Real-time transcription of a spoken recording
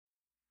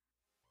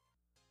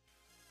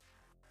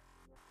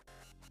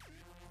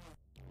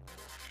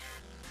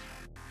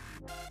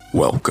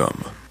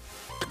Welcome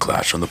to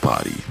Clash on the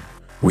Potty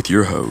with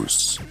your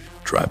hosts,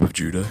 Tribe of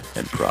Judah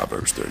and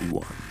Proverbs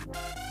 31.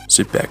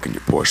 Sit back on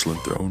your porcelain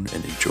throne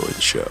and enjoy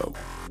the show.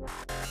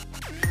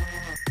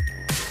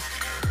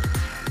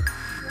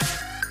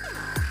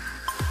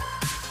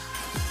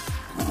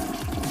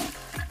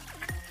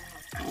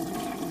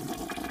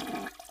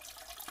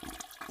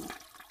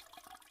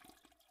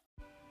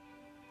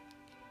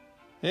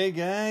 Hey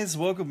guys,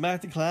 welcome back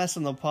to Clash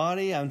on the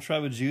Potty. I'm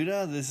Tribe of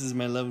Judah. This is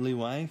my lovely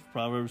wife,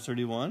 Proverbs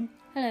 31.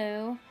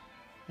 Hello.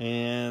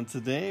 And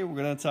today we're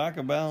going to talk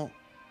about...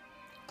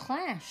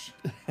 Clash.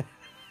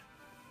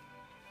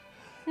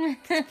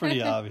 It's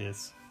pretty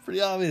obvious.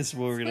 Pretty obvious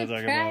what we're going to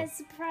talk about.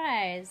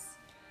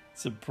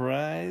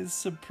 Surprise.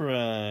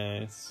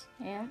 Surprise.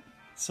 Yeah.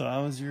 So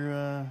how was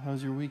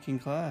your week in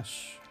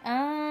Clash?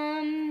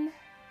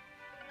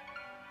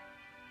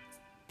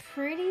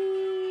 Pretty,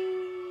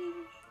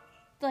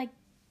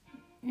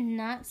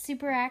 not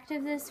super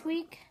active this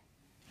week.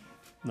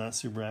 Not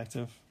super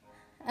active?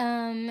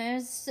 It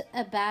was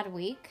a bad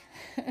week.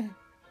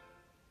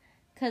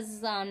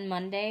 Because on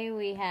Monday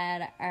we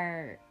had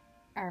our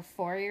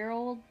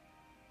 4-year-old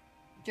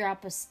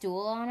drop a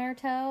stool on her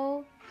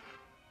toe.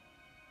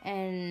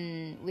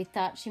 And we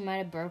thought she might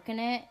have broken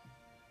it.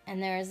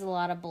 And there was a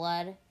lot of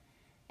blood.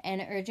 And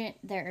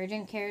the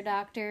urgent care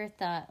doctor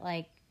thought,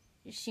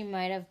 she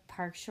might have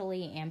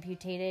partially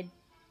amputated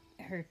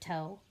her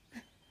toe.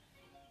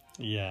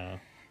 Yeah.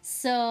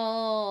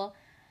 So,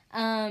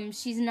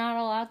 she's not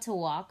allowed to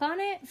walk on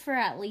it for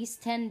at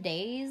least 10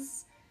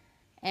 days.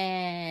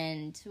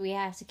 And we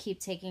have to keep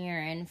taking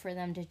her in for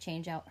them to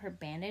change out her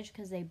bandage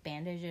because they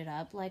bandage it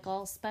up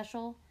all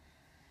special.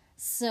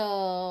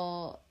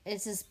 So,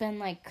 it's just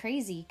been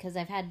crazy because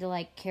I've had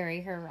to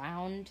carry her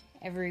around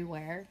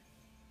everywhere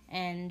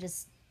and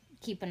just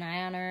keep an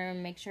eye on her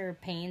and make sure her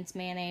pain's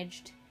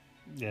managed.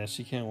 Yeah,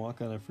 she can't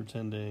walk on it for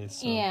 10 days.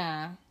 So.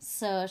 Yeah,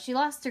 so she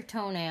lost her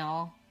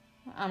toenail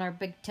on her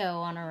big toe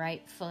on her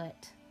right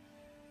foot.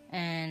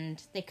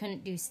 And they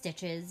couldn't do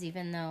stitches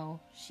even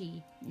though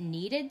she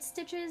needed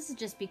stitches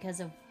just because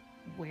of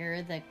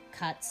where the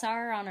cuts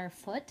are on her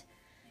foot.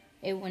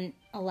 It wouldn't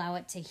allow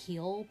it to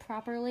heal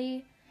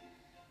properly.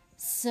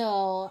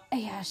 So,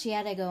 yeah, she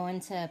had to go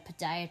into a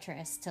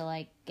podiatrist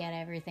to get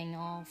everything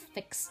all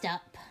fixed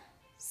up.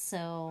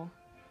 So...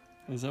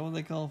 Is that what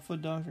they call a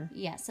foot doctor?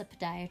 Yes, a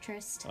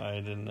podiatrist.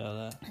 I didn't know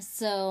that.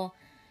 So,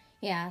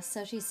 yeah,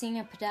 so she's seeing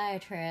a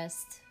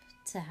podiatrist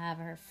to have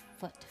her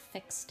foot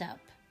fixed up.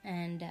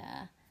 And,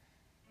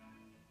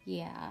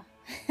 yeah.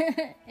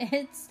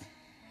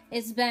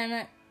 It's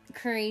been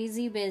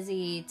crazy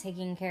busy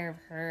taking care of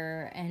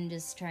her and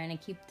just trying to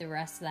keep the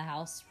rest of the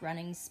house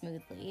running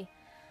smoothly.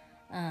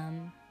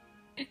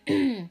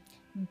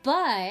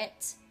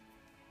 But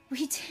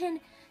we did...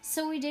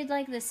 So we did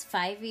this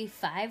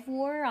 5v5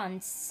 war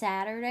on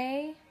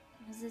Saturday.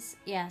 Was this?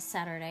 Yeah,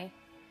 Saturday.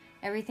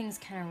 Everything's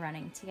kind of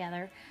running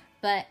together.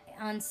 But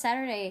on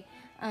Saturday,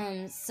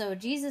 so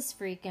Jesus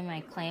Freak in my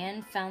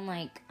clan found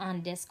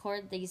on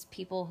Discord these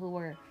people who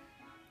were,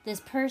 this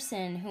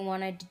person who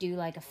wanted to do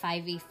a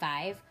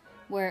 5v5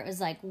 where it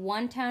was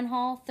 1 Town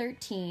Hall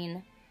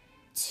 13,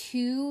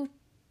 2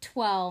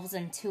 12s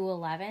and 2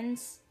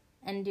 11s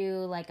and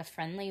do a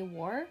friendly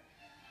war.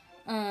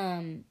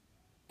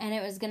 And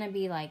it was going to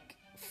be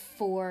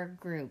 4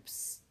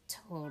 groups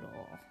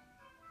total.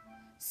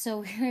 So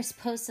we were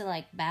supposed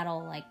to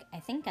battle I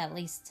think at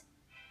least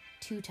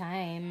 2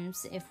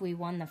 times. If we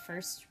won the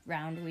first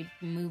round, we'd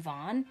move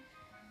on.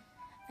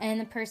 And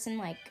the person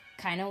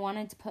kind of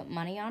wanted to put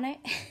money on it.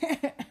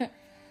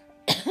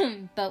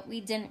 But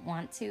we didn't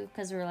want to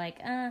because we were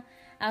I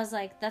was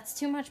that's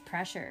too much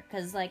pressure.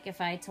 Because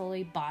if I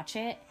totally botch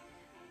it,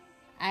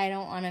 I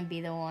don't want to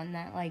be the one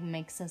that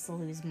makes us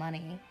lose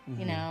money,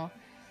 you know?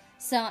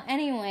 So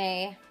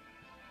anyway,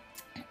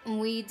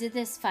 we did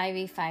this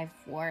 5v5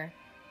 war.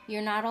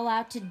 You're not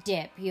allowed to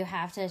dip. You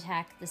have to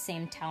attack the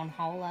same town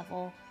hall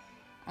level.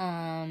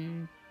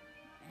 And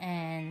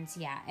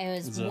yeah, it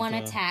was 1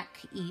 attack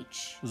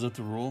each. Is that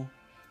the rule?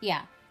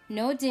 Yeah.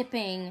 No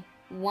dipping,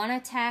 1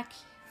 attack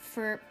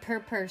per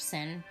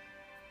person,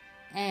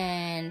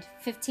 and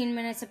 15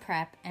 minutes of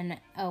prep, and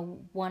a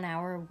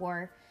 1-hour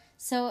war.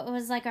 So it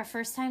was our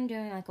first time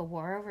doing a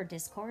war over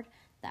Discord.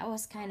 That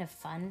was kind of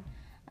fun.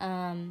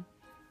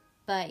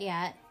 But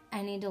yeah,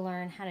 I need to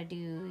learn how to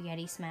do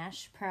Yeti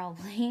Smash,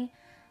 probably,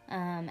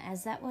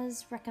 as that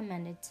was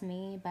recommended to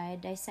me by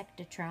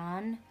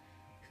Dissectatron,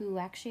 who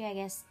actually, I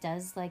guess,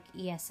 does,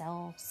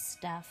 ESL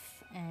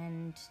stuff,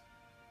 and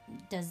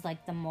does,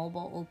 the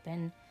mobile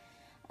open,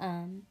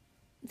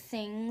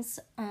 things,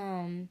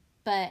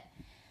 but,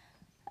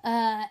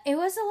 it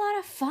was a lot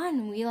of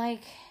fun. We,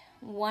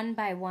 won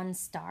by 1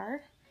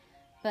 star,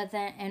 but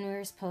then, and we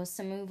were supposed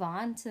to move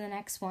on to the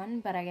next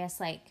one, but I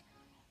guess,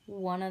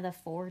 one of the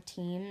 4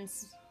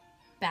 teams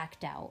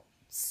backed out.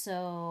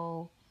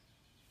 So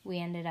we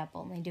ended up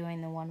only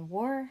doing the 1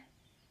 war,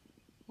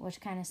 which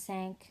kind of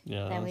sank.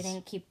 Yeah, that we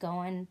didn't keep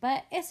going.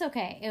 But it's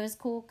okay. It was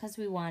cool because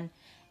we won.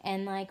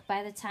 And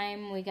by the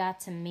time we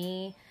got to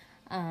me,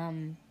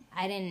 I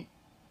didn't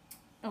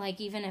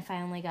like, even if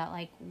I only got,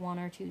 like, 1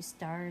 or 2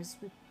 stars,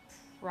 we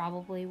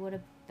probably would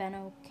have been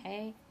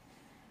okay.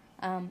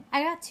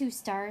 I got 2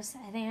 stars.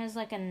 I think it was,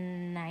 like, a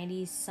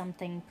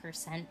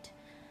 90-something%.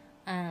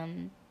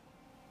 And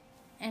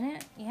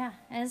it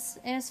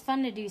was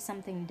fun to do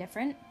something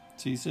different.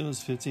 So you said it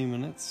was 15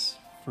 minutes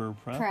for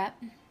prep?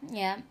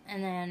 Yeah,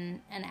 and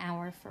then an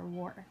hour for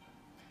war.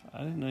 I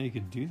didn't know you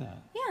could do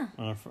that. Yeah.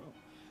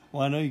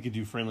 Well, I know you could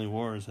do friendly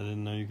wars. I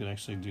didn't know you could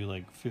actually do,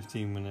 like,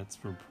 15 minutes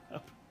for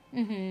prep.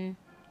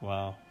 Mm-hmm.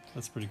 Wow,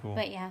 that's pretty cool.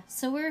 But yeah,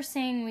 so we were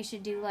saying we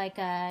should do, like,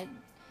 a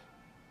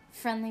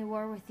friendly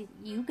war with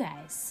you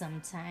guys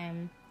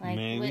sometime. Like,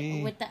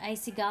 maybe. With the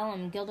Icy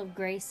Golem, Guild of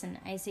Grace and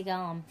Icy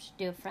Golem should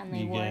do a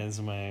friendly war. You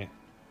guys might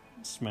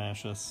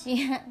smash us.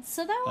 Yeah,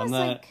 so that was, I'm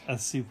not like... a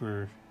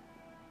super...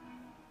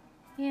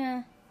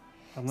 Yeah.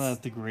 I'm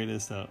not the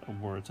greatest at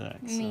war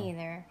attacks. Me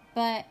either.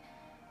 But,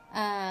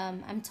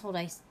 I'm told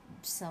I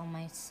sell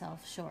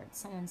myself short.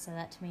 Someone said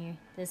that to me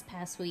this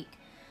past week.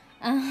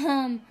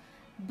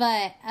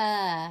 But,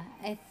 I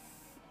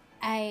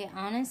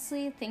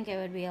honestly think it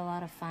would be a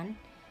lot of fun.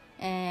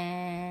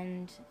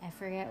 And I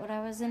forget what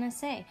I was going to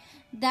say.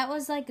 That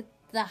was, like,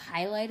 the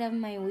highlight of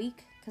my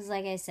week. Because,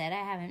 like I said,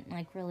 I haven't,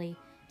 like, really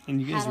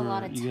and you guys had a were,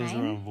 lot of time. You guys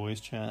were on voice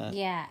chat.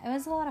 Yeah, it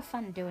was a lot of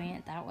fun doing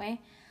it that way.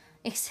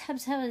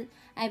 Except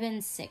I've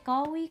been sick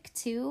all week,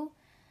 too.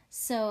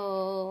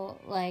 So,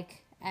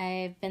 like,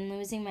 I've been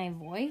losing my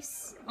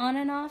voice on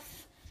and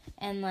off.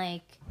 And,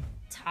 like,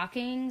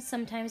 talking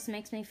sometimes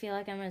makes me feel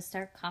like I'm going to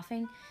start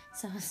coughing.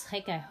 So I was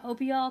like, I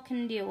hope you all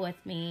can deal with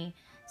me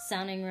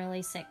sounding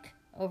really sick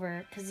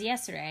over... Because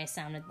yesterday I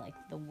sounded like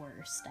the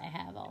worst I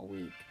have all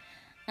week.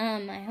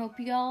 I hope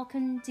you all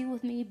can deal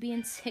with me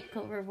being sick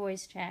over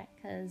voice chat.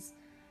 Because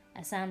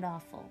I sound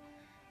awful.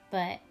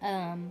 But,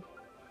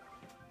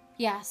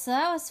 yeah, so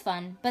that was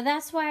fun. But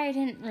that's why I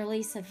didn't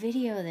release a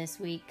video this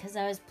week. Because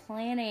I was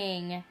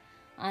planning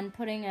on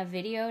putting a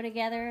video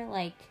together,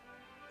 like...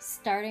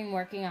 starting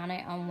working on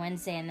it on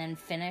Wednesday and then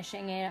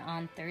finishing it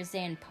on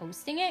Thursday and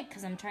posting it,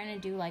 because I'm trying to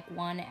do like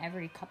one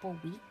every couple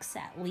weeks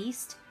at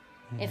least,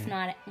 if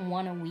not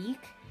one a week.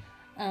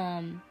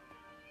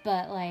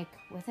 But like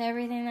with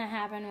everything that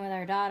happened with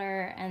our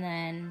daughter and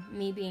then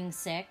me being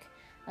sick,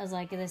 I was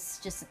like,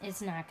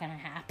 it's not gonna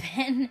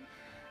happen.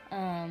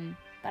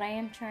 But I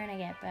am trying to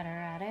get better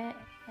at it,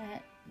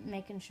 at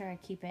making sure I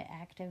keep it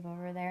active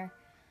over there.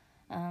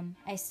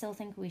 I still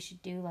think we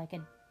should do like a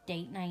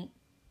date night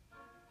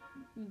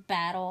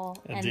battle,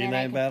 and then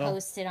I can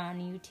post it on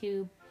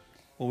YouTube.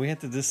 Well, we have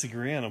to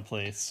disagree on a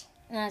place.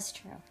 That's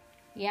true.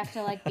 You have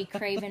to like be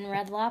craving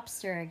Red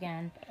Lobster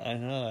again. I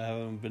know. I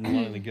haven't been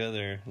wanting to go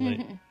there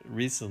like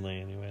recently,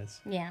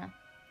 anyways. Yeah,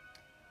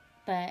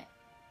 but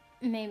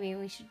maybe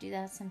we should do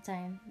that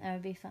sometime. That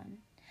would be fun.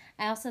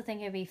 I also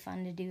think it'd be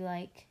fun to do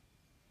like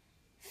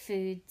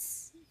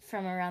foods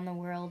from around the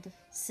world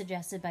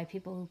suggested by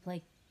people who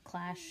play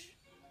Clash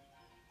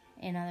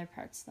in other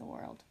parts of the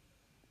world.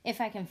 If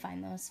I can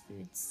find those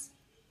foods.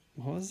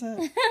 What was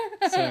that?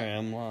 Sorry,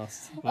 I'm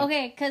lost. What?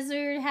 Okay, because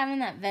we were having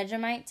that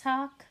Vegemite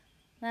talk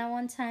that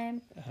one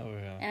time. Oh,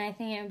 yeah. And I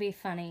think it would be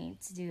funny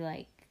to do,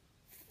 like,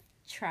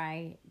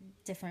 try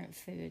different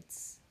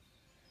foods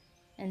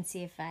and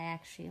see if I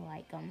actually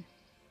like them.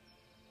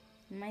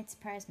 I might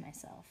surprise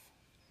myself.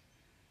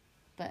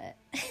 But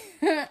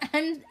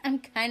I'm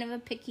kind of a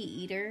picky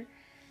eater,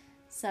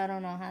 so I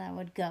don't know how that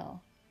would go.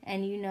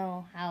 And you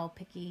know how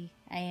picky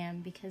I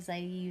am because I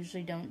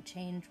usually don't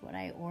change what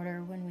I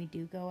order when we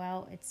do go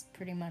out. It's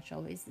pretty much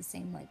always the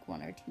same, like,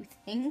 1 or 2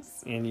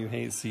 things. And you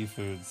hate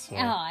seafood, so... Oh,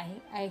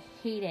 I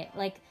hate it.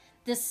 Like,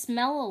 the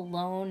smell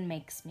alone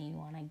makes me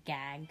want to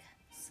gag.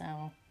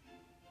 So,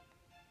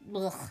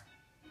 ugh.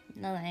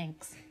 No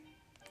thanks.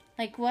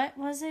 Like, what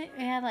was it?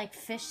 We had, like,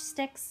 fish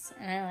sticks,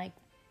 and I, like,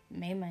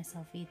 made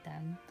myself eat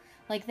them.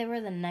 Like, they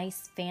were the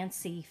nice,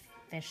 fancy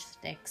fish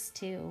sticks,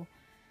 too.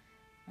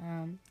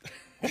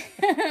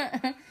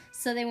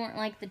 So they weren't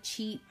like the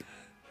cheap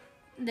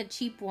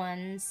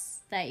ones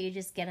that you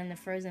just get in the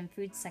frozen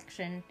food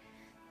section.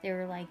 They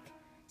were like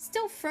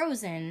still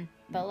frozen,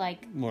 but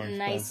like more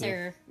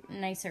nicer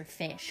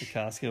fish. The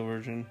Costco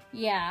version.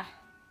 Yeah,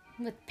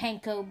 with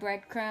panko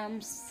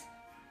breadcrumbs.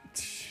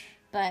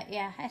 But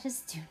yeah, I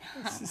just do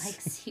not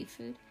like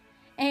seafood.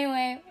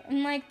 Anyway,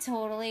 I'm like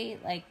totally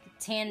like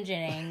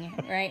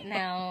tangenting right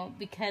now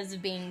because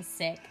of being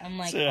sick. I'm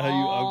like, so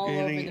all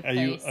over the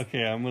place.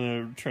 Okay, I'm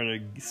gonna try to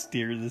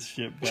steer this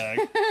ship back.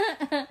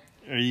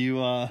 Are you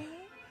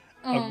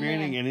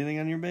upgrading anything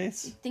on your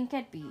base? You'd think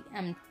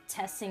I'm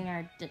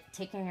testing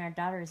taking our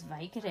daughter's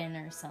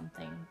Vicodin or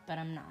something, but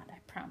I'm not, I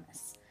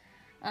promise.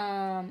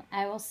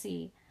 I will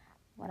see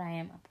what I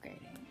am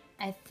upgrading.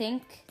 I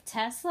think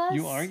Tesla's...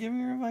 You are giving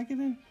her a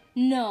Vicodin?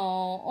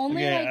 No,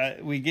 only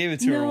we gave it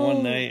to her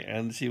one night,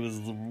 and she was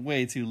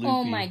way too loopy.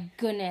 Oh my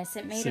goodness,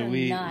 it made her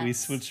nuts. So we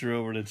switched her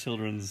over to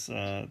children's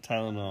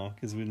Tylenol,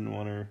 because we didn't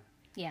want her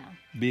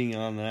being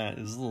on that.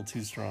 It was a little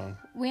too strong.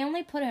 We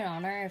only put it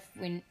on her if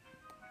we...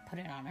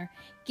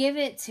 Give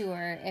it to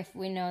her if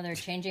we know they're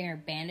changing her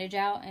bandage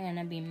out and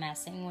gonna be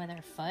messing with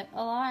her foot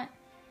a lot.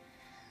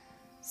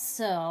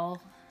 So,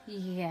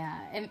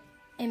 yeah,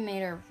 it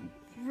made her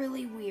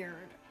really weird.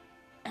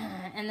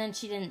 And then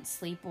she didn't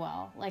sleep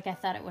well. Like, I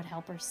thought it would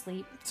help her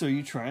sleep. So, are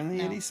you trying the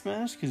No. Yeti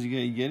Smash? Because you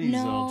got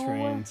Yetis all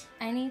trained.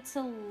 I need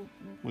to...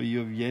 Well, you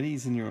have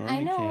Yetis in your army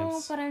I know,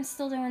 camps. but I'm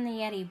still doing the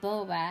Yeti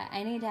Boba.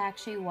 I need to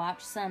actually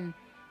watch some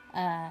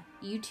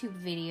YouTube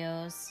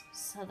videos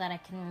so that I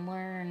can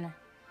learn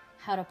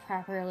how to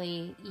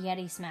properly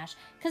Yeti Smash.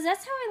 Because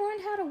that's how I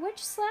learned how to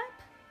witch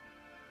slap.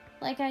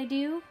 Like I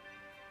do.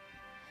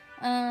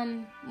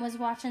 Was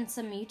watching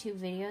some YouTube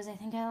videos. I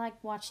think I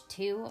watched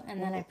 2,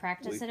 and then I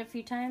practiced it a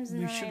few times,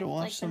 and We then should I have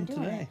watched some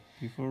doing today it.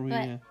 before we.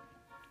 But-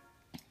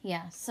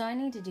 Yeah, so I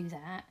need to do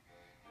that.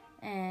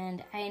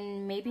 And I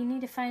maybe need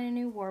to find a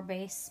new war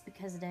base,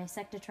 because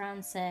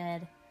Dissectatron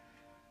said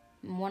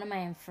one of my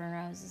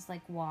Infernos is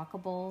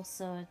walkable,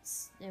 so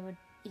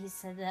he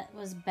said that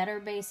was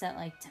better base at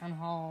Town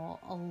Hall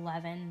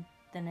 11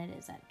 than it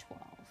is at 12.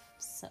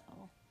 So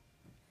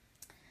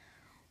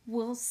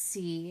we'll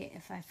see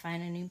if I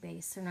find a new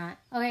base or not.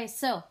 Okay,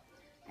 so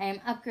I am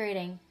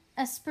upgrading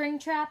a spring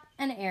trap,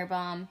 an air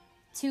bomb,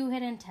 2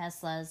 hidden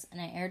Teslas,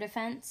 and an air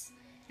defense.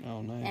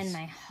 Oh, nice. And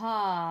my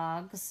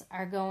hogs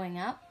are going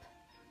up.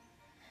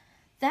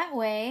 That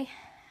way,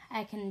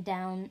 I can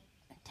download.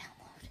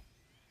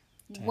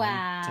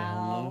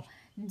 Wow.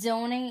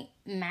 Donate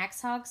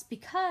max hogs,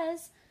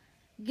 because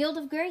Guild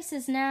of Grace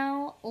is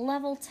now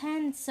level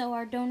 10, so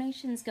our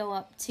donations go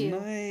up too.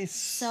 Nice.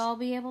 So I'll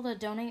be able to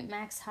donate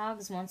max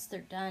hogs once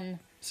they're done.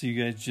 So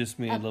you guys just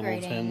made level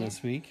 10 Upgrading.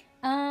 this week?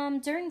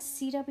 During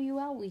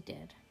CWL we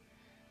did.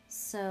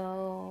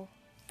 So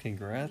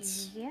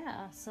Congrats.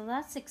 yeah, so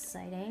that's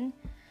exciting.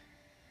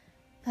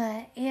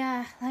 But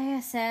yeah, like I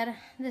said,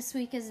 this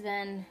week has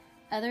been,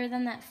 other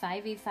than that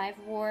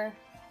 5v5 war,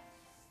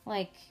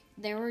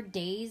 there were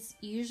days,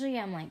 usually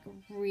I'm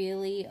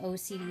really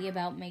OCD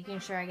about making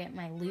sure I get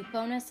my loot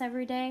bonus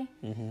every day,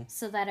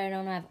 so that I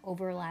don't have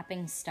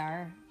overlapping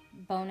star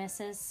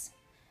bonuses,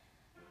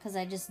 because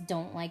I just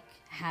don't like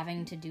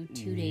having to do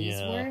 2 days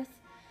Yeah.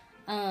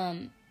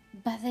 worth.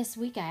 But this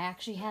week I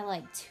actually had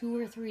 2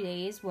 or 3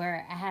 days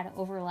where I had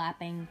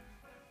overlapping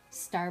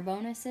star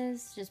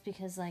bonuses, just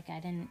because I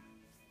didn't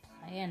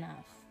play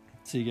enough.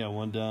 So you got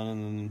one done,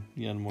 and then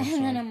you had more And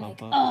then stars I'm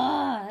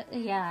pop up.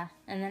 yeah.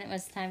 And then it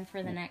was time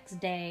for the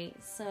next day.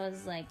 So it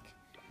was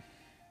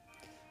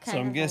So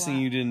I'm guessing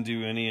you didn't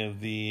do any of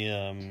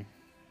the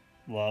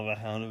Lava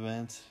Hound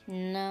event.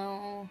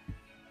 No,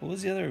 What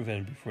was the other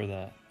event before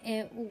that?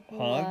 it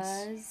Hogs?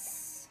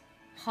 was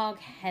Hog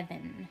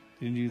Heaven,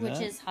 Did you do which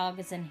that? is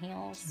hogs and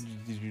heels.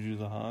 Did you do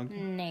the hog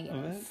event?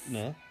 Negative.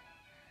 No.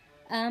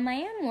 I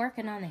am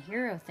working on the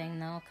hero thing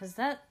though, because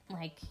that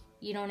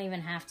you don't even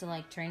have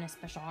to train a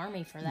special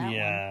army for that one.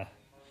 Yeah.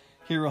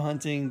 Hero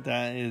hunting,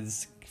 that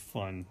is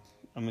fun.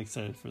 I'm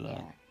excited for that.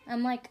 Yeah.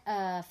 I'm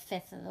a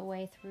fifth of the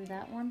way through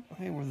that one.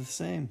 Hey, we're the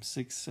same.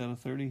 6 out of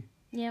 30.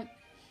 Yep.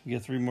 You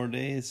got 3 more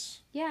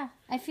days. Yeah,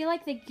 I feel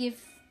like they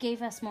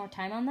gave us more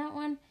time on that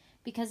one,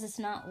 because it's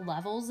not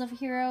levels of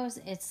heroes,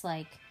 it's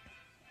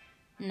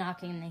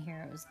knocking the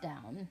heroes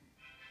down.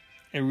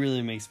 It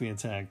really makes me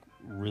attack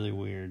really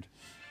weird.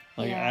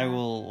 I Yeah.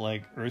 will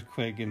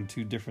earthquake in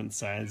 2 different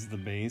sides of the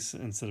base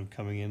instead of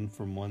coming in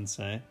from one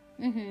side.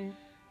 Mm-hmm.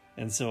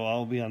 And so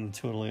I'll be on the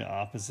totally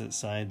opposite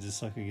side just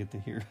so I can get the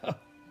hero.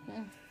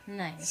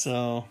 Nice.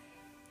 So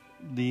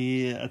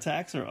the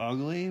attacks are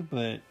ugly,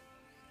 but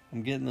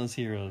I'm getting those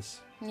heroes.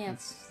 Yep.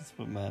 That's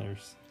what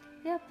matters.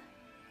 Yep.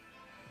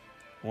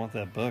 I want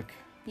that book.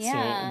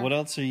 Yeah. So what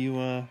else are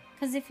you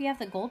Because if you have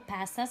the gold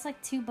pass, that's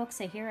 2 books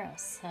of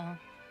heroes, so...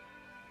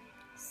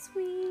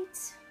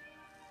 Sweet.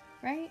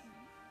 Right?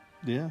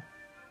 Yeah.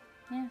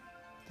 Yeah.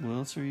 What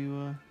else are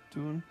you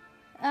doing?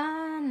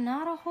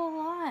 Not a whole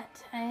lot.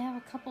 I have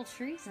a couple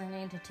trees I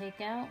need to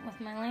take out with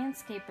my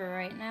landscaper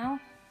right now.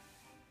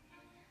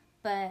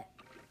 But,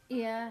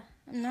 yeah,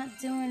 I'm not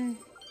doing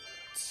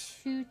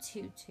too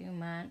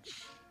much.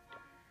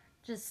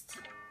 Just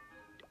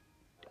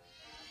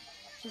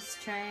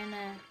trying to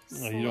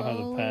Oh, you don't have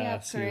the slowly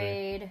pass either.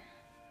 upgrade.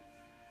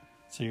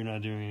 So you're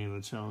not doing any of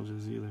the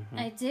challenges either,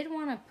 huh? I did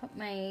want to put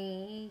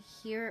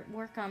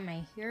work on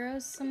my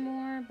heroes some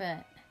more,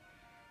 but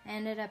I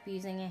ended up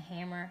using a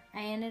hammer.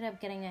 I ended up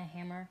getting a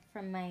hammer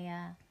from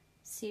my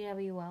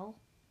CWL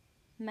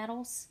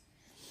medals,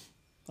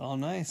 Oh,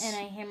 nice. and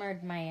I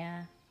hammered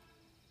my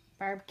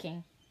Barb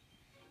King.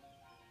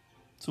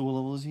 So what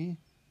level is he?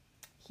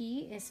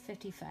 He is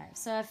 55,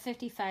 so I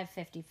have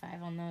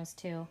 55 on those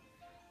two.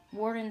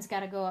 Warden's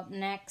got to go up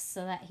next,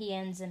 so that he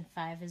ends in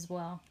 5 as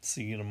well.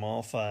 So you get them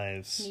all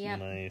 5s. Yep.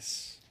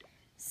 Nice.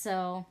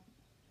 So,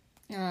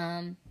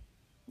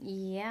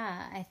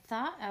 yeah, I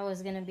thought I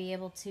was going to be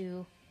able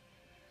to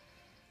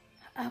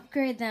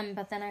upgrade them,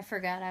 but then I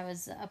forgot I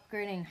was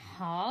upgrading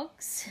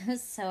hogs,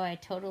 so I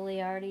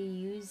totally already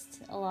used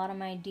a lot of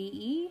my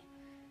DE,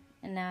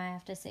 and now I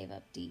have to save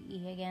up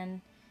DE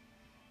again.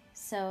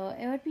 So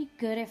it would be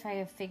good if I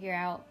could figure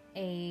out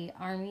a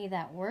army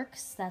that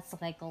works that's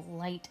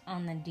light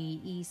on the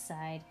DE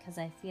side, because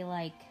I feel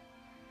like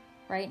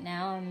right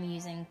now I'm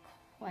using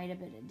quite a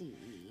bit of DE.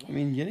 I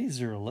mean, Yetis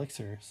are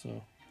elixir,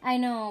 so. I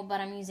know, but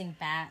I'm using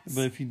bats.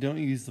 But if you don't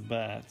use the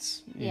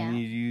bats, and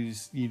you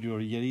do a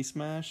Yeti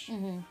smash,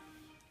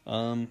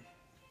 yeah,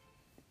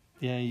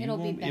 it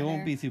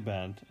won't be too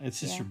bad. It's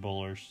just your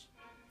bowlers.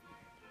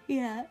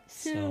 Yeah.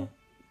 So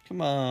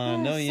come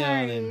on, no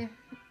yawning.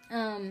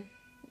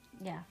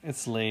 Yeah.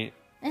 It's late.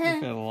 We've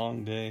had a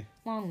long day.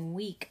 Long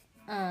week.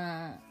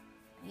 Yeah.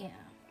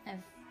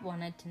 I've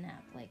wanted to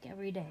nap like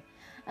every day.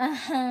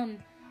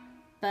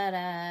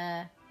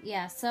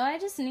 Yeah, so I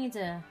just need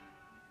to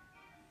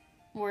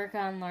work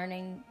on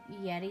learning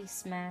Yeti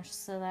Smash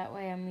so that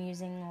way I'm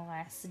using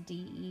less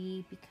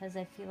DE because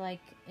I feel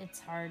like it's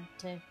hard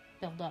to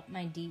build up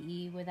my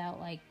DE without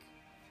like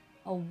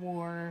a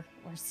war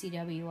or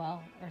CWL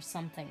or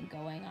something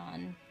going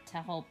on to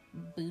help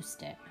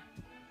boost it.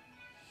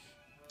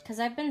 Because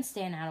I've been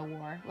staying out of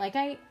war. Like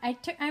I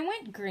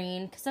went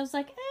green because I was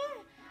like,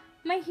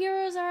 my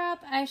heroes are up,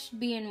 I should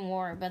be in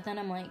war. But then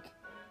I'm like,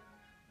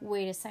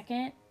 wait a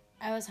second.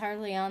 I was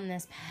hardly on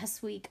this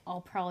past week.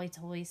 I'll probably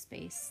totally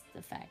space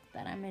the fact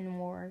that I'm in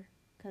war.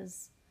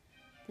 Because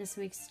this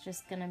week's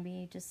just going to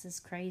be just as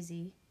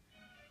crazy.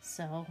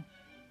 So,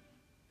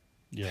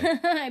 yeah.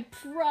 I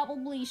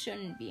probably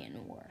shouldn't be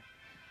in war.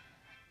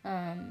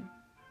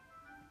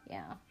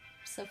 Yeah.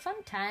 So,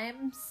 fun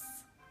times.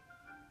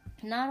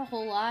 Not a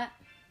whole lot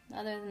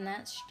other than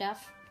that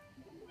stuff.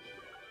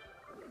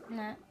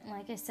 Not,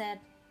 like I said,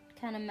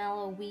 kind of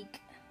mellow week.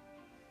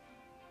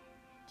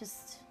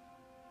 Just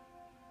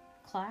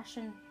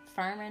clashing,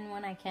 farming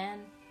when I can.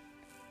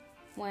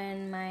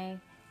 When my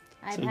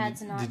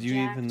iPad's not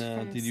jacked from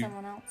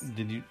someone else.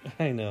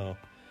 I know.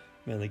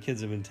 Man, the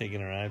kids have been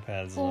taking our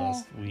iPads the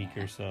last week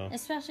or so.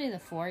 Especially the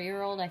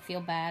 4-year-old. I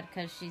feel bad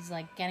because she's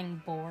like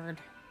getting bored.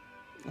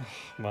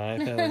 My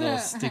iPad is all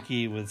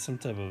sticky with some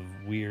type of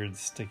weird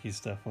sticky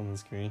stuff on the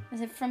screen.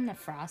 Is it from the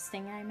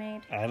frosting I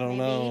made? I don't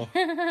know.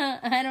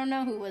 I don't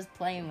know who was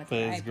playing with the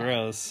iPad. But it's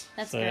gross.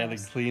 That's gross. I had to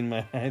clean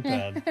my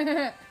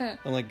iPad.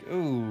 I'm like,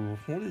 ooh,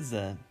 what is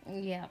that?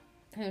 Yeah,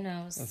 who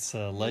knows? That's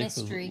life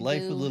of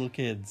little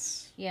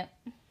kids. Yep.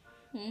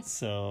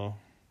 So.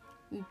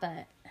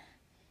 But,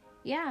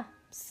 yeah,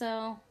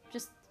 so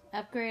just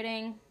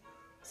upgrading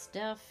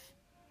stuff,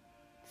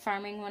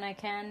 farming when I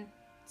can,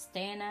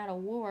 staying out of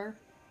war.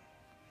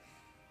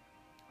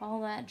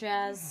 All that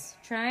jazz.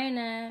 Trying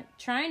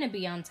to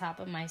be on top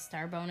of my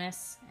star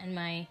bonus and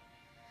my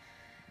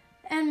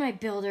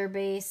builder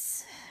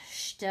base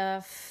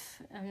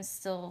stuff. I'm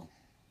still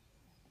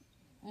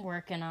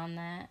working on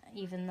that,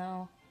 even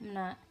though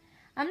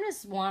I'm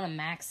just want to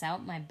max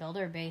out my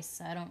builder base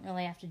so I don't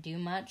really have to do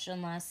much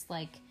unless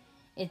like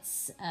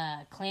it's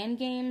clan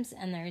games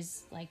and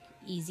there's like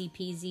easy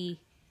peasy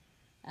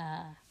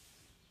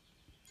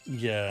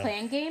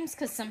clan games,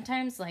 because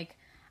sometimes like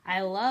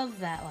I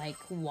love that, like,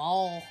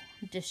 wall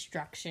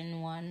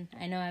destruction one.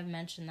 I know I've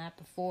mentioned that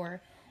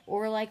before.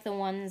 Or, like, the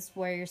ones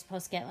where you're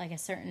supposed to get, like, a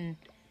certain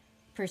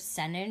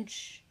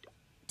percentage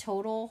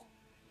total.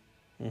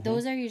 Mm-hmm.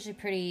 Those are usually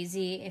pretty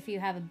easy. If you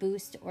have a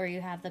boost or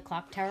you have the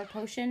clock tower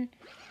potion,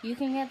 you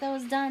can get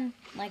those done,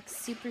 like,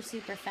 super,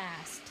 super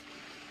fast.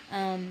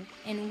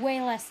 In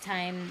way less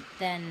time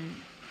than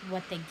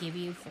what they give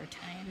you for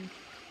time.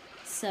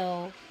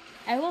 So,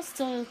 I will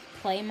still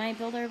play my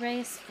builder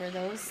base for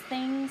those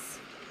things.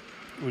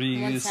 What do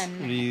you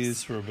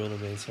use for a builder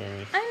base,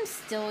 sorry? I'm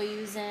still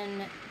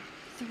using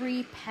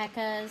 3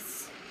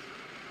 P.E.K.K.A.s.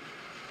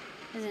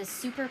 Is it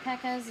super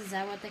P.E.K.K.A.s? Is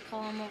that what they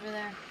call them over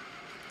there?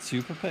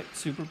 Super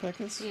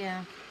P.E.K.K.A.s?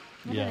 Yeah.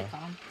 What do they call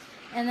them?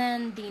 And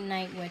then the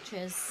Night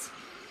Witches.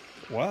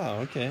 Wow,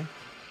 okay.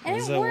 And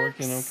is that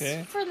working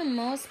okay? For the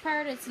most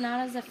part, it's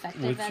not as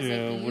effective as it used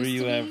to be. What are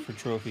you at for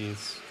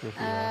trophies?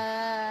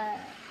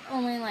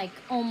 Only like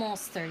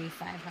almost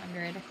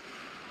 3,500.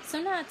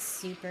 So not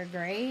super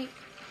great.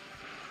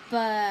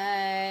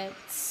 But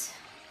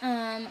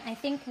I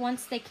think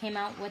once they came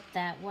out with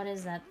that, what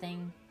is that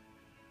thing?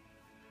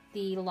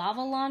 The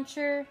lava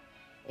launcher,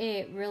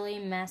 it really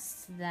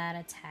messed that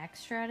attack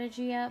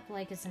strategy up.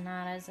 Like, it's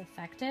not as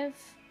effective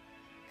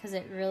because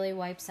it really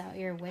wipes out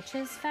your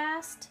witches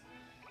fast.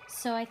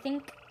 So I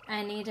think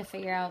I need to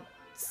figure out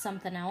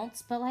something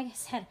else. But like I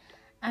said,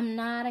 I'm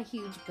not a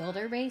huge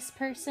builder base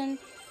person,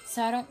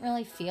 so I don't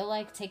really feel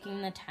like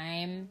taking the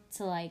time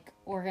to like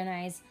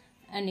organize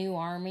a new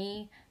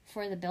army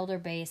for the builder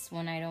base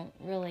when I don't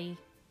really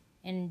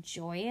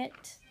enjoy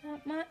it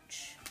that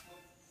much.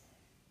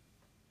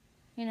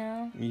 You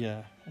know?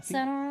 Yeah. So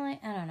I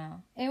don't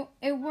know.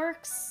 It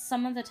works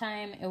some of the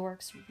time. It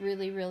works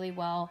really, really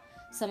well.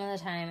 Some of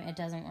the time it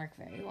doesn't work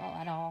very well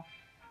at all.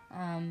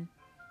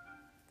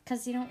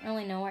 Because you don't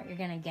really know what you're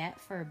going to get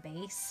for a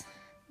base.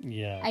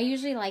 Yeah. I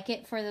usually like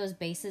it for those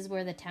bases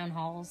where the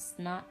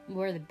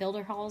where the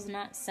builder hall's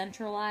not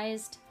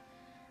centralized.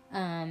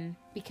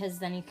 Because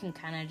then you can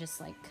kind of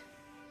just like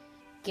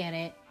get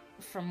it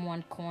from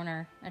one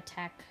corner,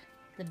 attack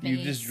the base.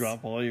 You just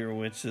drop all your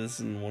witches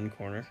in one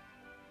corner?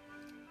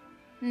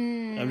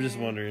 I'm just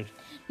wondering.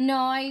 No,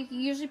 I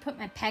usually put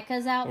my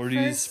P.E.K.K.A.s out first. Or do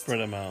you spread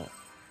them out?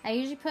 I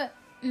usually put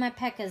my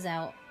P.E.K.K.A.s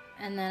out,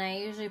 and then I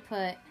usually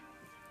put...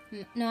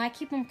 No, I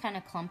keep them kind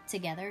of clumped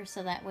together,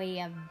 so that way you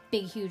have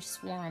big, huge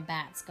swarm of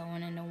bats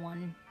going into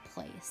one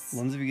place.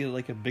 Ones if you get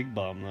like a big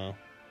bomb, though.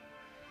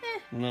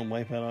 Will not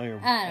wipe out all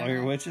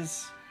your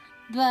witches?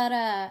 But,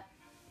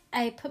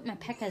 I put my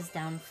P.E.K.K.A.s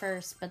down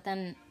first, but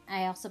then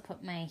I also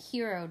put my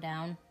hero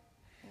down,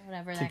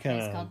 whatever that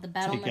guy's called, the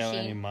battle take machine. Out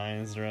any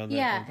mines around there.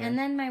 Yeah, and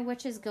then my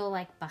witches go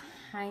like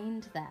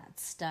behind that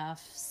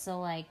stuff. So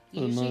like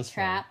usually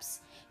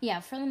traps. Yeah,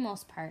 for the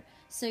most part.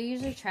 So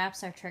usually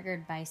traps are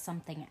triggered by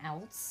something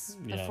else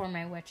before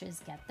my witches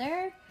get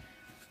there.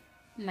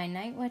 My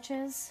night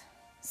witches.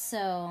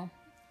 So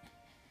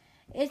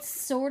it's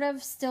sort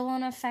of still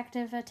an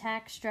effective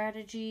attack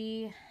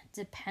strategy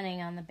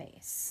depending on the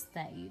base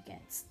that you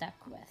get stuck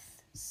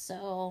with.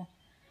 So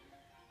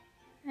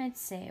I'd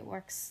say it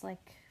works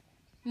like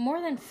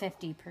more than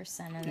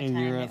 50% of the time.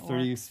 You're at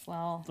 30, works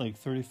well. Like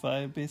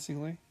 35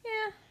 basically?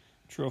 Yeah.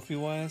 Trophy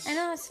wise? I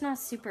know it's not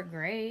super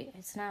great.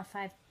 It's not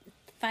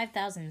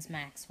 5,000's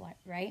max,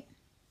 right?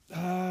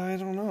 I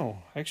don't know.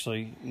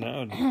 Actually,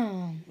 no.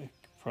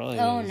 Probably.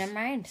 Oh, never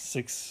mind.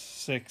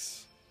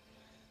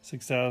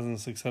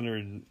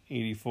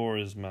 6,684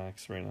 is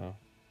max right now.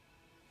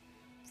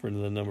 For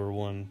the number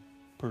one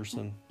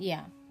person.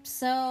 Yeah.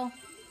 So,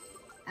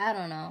 I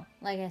don't know.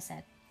 Like I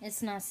said,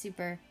 it's not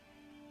super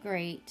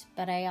great,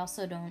 but I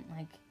also don't,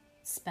 like,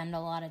 spend a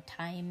lot of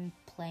time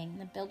playing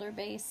the builder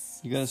base.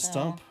 You got a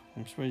stump?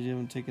 I'm surprised you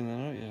haven't taken that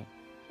out yet.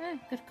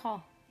 Good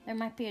call. There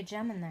might be a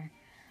gem in there.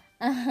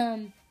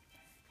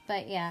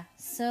 But yeah,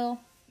 so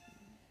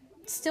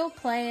still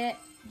play it,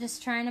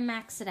 just trying to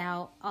max it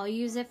out. I'll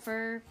use it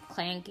for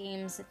clan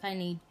games if I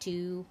need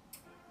to.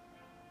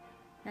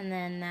 And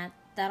then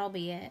that'll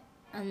be it.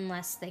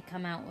 Unless they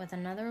come out with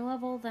another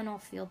level, then I'll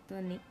feel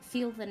the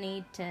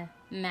need to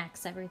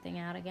max everything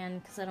out again,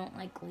 because I don't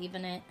like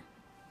leaving it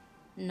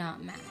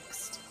not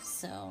maxed.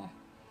 So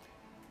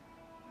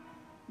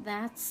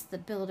that's the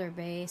builder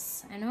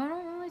base. I know I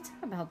don't really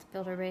talk about the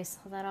builder base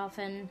all that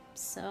often,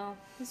 so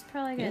it's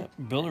probably good.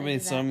 Yeah, builder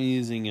base. I'm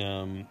using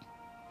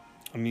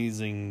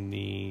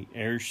the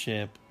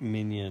airship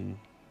minion.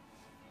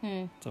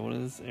 So what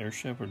is this?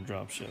 Airship or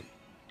dropship?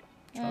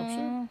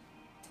 Dropship.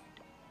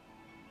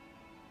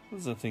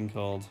 What's that thing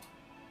called?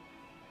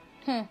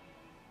 I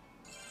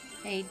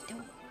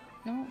don't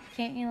know.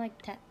 Can't you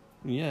like tap?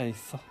 Yeah, I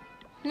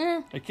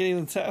can't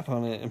even tap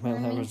on it in my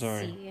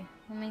laboratory.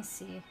 Let me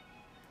see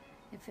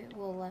if it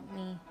will let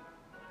me.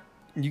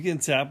 You can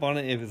tap on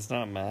it if it's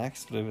not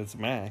maxed, but if it's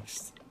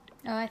maxed,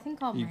 oh, I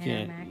think all mine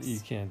are maxed. You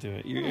can't do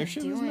it. Your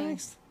airship is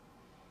maxed?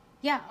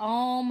 Yeah,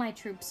 all my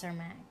troops are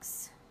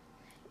maxed.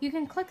 You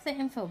can click the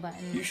info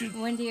button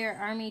when to your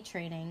army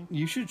training.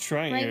 You should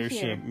try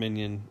airship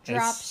minion.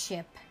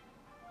 Dropship.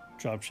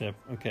 Dropship,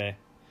 okay.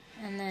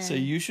 And then, so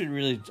you should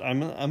really...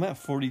 I'm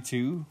at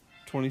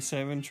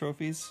 27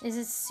 trophies. Is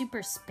it super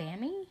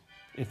spammy?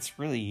 It's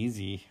really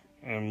easy.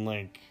 I'm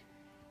like...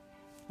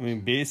 I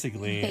mean,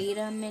 basically...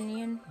 Beta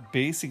minion?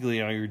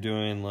 Basically, all you're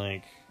doing,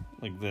 like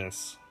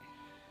this.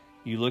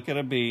 You look at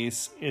a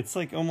base. It's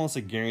like almost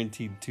a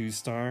guaranteed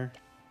 2-star.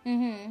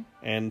 Mm-hmm.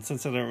 And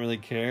since I don't really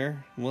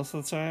care most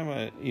of the time,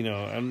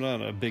 I'm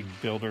not a big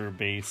builder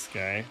base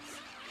guy.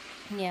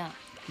 Yeah.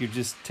 You're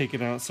just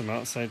taking out some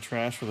outside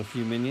trash with a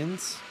few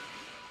minions.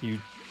 You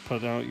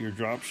put out your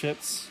drop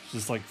ships,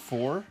 just like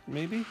 4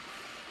 maybe,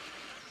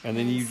 and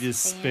then you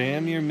just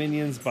spam your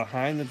minions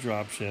behind the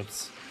drop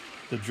ships.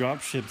 The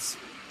drop ships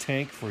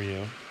tank for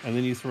you, and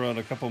then you throw out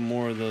a couple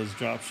more of those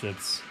drop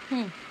ships,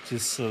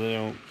 just so they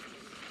don't.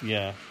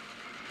 Yeah.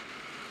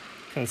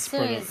 Kind of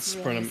spread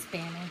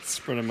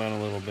them out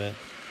a little bit.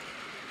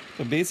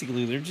 But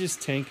basically, they're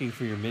just tanking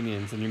for your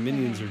minions, and your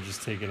minions are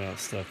just taking out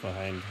stuff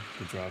behind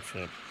the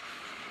dropship.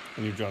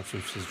 And your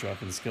dropship's just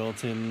dropping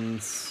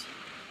skeletons.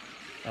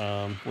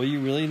 What you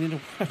really need to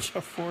watch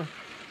out for,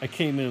 I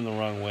came in the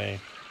wrong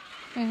way.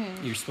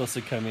 You're supposed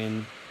to come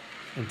in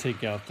and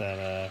take out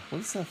that,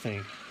 what is that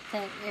thing?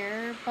 The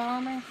air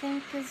bomb, I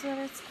think, is what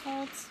it's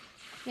called.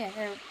 Yeah,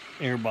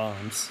 air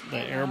bombs. The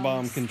air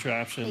bomb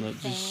contraption that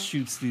just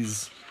shoots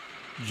these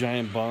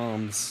giant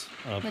bombs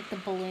up. With the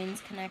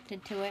balloons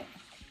connected to it.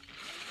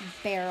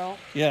 Barrel.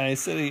 Yeah, I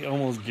said he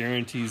almost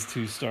guarantees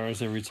 2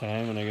 stars every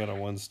time, and I got a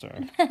 1 star.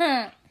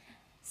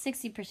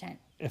 60%.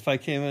 If I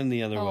came in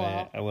the other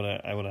way, I would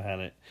have had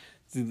it.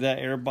 See, that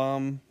air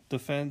bomb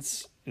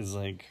defense is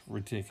like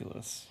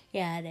ridiculous.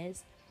 Yeah, it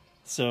is.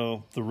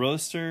 So the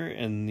roaster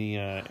and the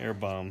air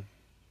bomb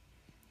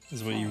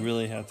is what you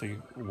really have to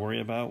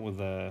worry about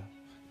with a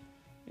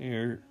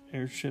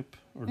airship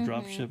or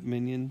dropship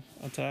minion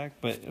attack.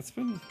 But it's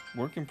been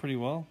working pretty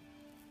well.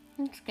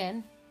 That's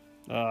good.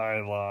 I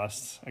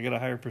lost. I got a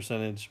higher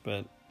percentage,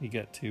 but he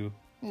got 2.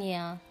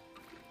 Yeah.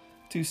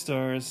 2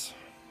 stars.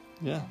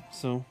 Yeah,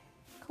 so.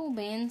 Cool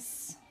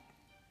beans.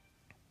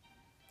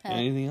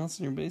 Anything else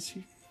in your base?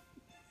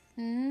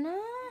 No.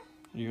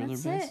 Your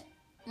that's other base? It.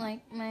 Like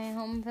my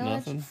home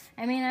village. Nothing?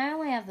 I mean, I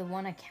only have the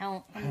 1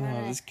 account. I don't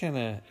know, this kind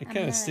of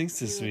stinks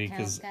this week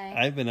because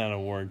I've been out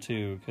of war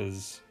too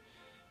because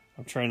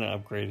I'm trying to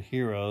upgrade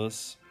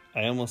heroes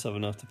I almost have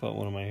enough to put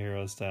one of my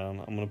heroes down.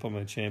 I'm going to put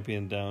my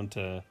champion down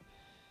to...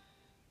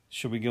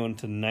 Should we go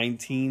into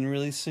 19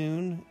 really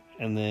soon?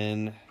 And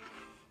then...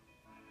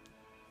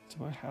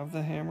 Do I have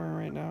the hammer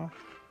right now?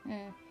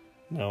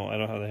 No, I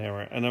don't have the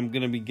hammer. And I'm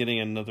going to be getting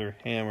another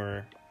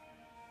hammer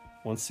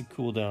once the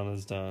cooldown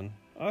is done.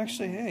 Oh,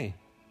 actually, hey.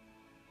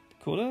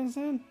 The cooldown is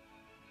done?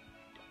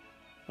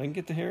 I can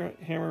get the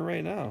hammer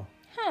right now.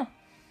 Huh.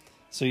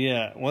 So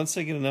yeah, once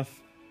I get enough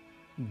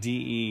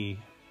DE...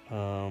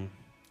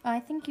 I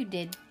think you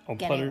did I'll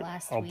get put it her.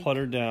 last I'll week. put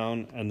her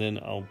down, and then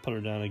I'll put her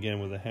down again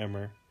with a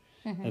hammer,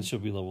 and she'll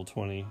be level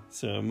 20.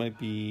 So it might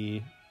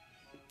be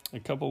a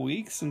couple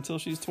weeks until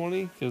she's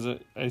 20, because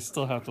I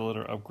still have to let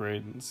her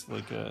upgrade. It's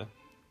like a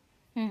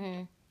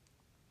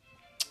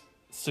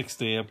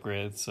 6-day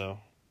upgrade. So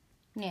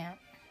Yeah.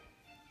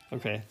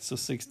 okay, so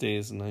 6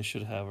 days, and I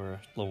should have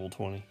her level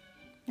 20.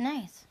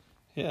 Nice.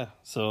 Yeah.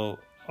 So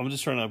I'm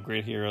just trying to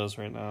upgrade heroes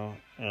right now.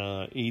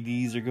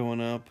 ADs are going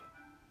up.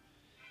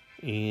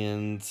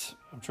 And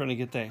I'm trying to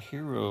get that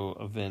hero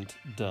event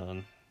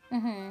done.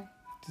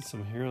 Do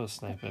some hero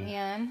sniping.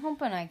 Yeah, I'm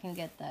hoping I can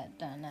get that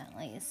done at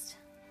least.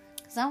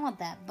 Because I want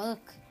that book.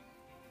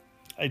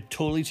 I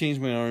totally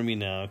changed my army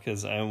now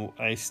because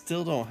I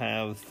still don't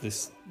have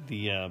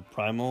the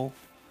primal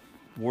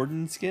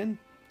warden skin.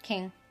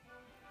 King.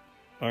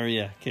 Or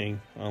yeah, king.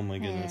 Oh my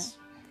goodness.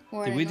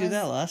 Warden Did we do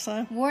that last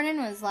time?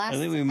 Warden was last... I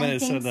think we might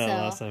have said that so.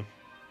 last time.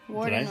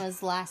 Warden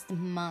was last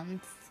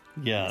month.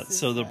 Yeah, This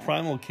so is the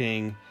primal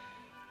king,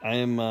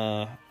 I'm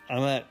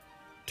at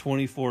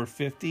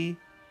 2450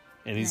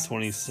 and he's Nice.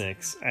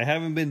 26. I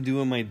haven't been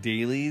doing my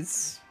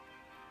dailies.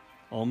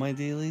 All my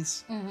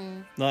dailies.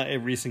 Not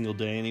every single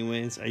day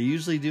anyways. I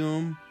usually do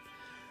them,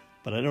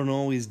 but I don't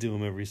always do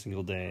them every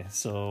single day.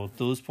 So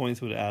those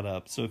points would add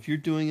up. So if you're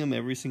doing them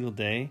every single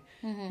day,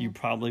 you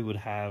probably would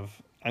have...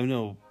 I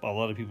know a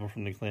lot of people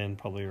from the clan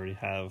probably already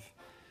have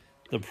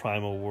the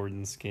primal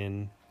warden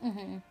skin.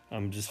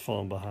 I'm just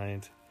falling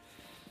behind.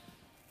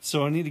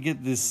 So I need to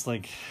get this,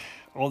 like,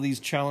 all these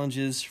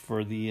challenges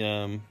for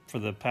the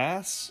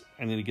pass.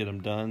 I need to get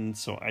them done.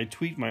 So I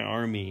tweaked my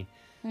army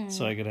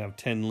so I could have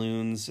 10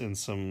 loons and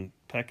some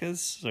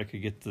P.E.K.K.A.s. So I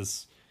could get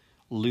this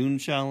loon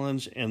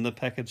challenge and the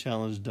P.E.K.K.A.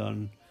 challenge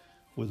done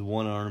with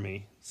one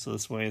army. So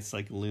this way it's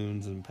like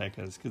loons and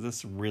P.E.K.K.A.s, because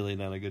that's really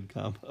not a good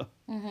combo.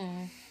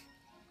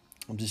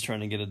 I'm just trying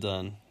to get it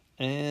done.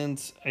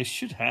 And I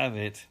should have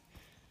it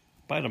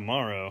by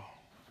tomorrow.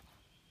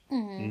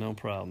 No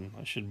problem.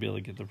 I should be able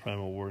to get the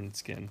Primal Warden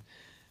skin.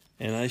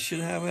 And I should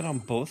have it on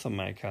both of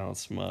my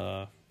accounts,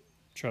 Tribe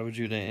of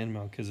Judah and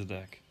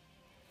Melchizedek.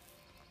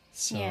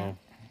 So, Yeah.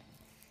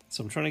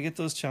 so I'm trying to get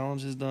those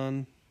challenges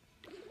done.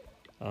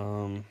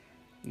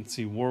 Let's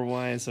see,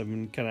 war-wise, I've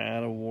been kind of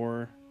out of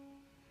war.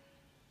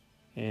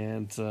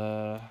 And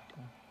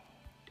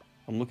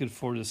I'm looking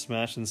forward to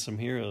smashing some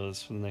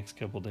heroes for the next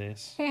couple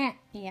days.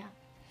 Yeah.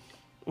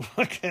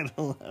 What kind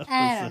of laugh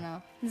I is don't that?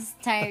 know. This is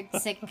tired,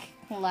 sick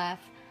laugh.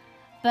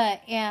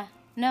 But yeah,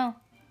 no.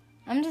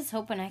 I'm just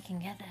hoping I can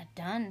get that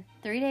done.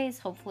 3 days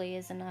hopefully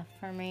is enough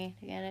for me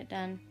to get it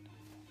done.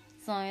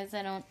 As long as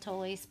I don't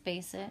totally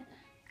space it.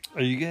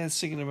 Are you guys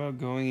thinking about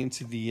going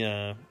into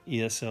the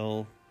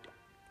ESL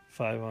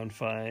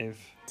 5-on-5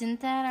 Didn't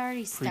that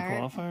already start?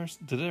 pre-qualifiers?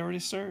 Did it already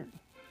start?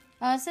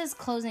 Oh, it says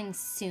closing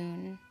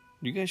soon.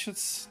 You guys should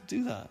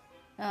do that.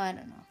 Oh, I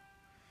don't know.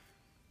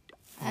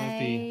 That might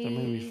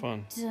be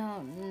fun.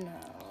 Don't know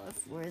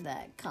if we're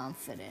that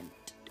confident.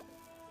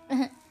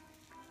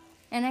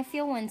 And I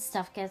feel when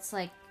stuff gets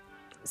like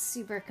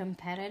super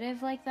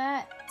competitive like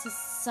that, to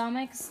some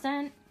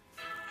extent,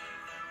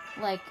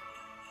 like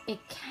it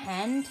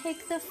can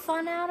take the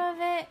fun out of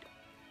it.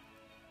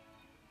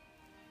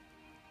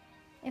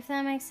 If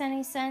that makes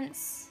any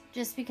sense.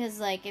 Just because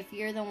like if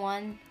you're the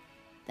one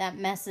that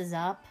messes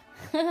up,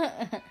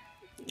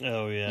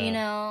 Oh, yeah. you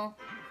know,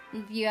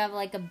 if you have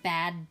like a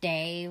bad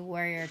day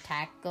where your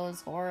attack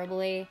goes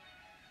horribly,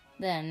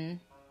 then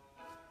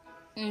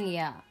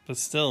yeah, But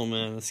still,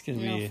 man, this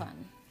can no be...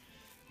 fun.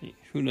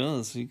 Who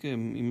knows? You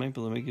might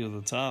be able to make it to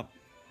the top.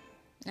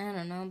 I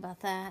don't know about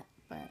that,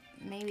 but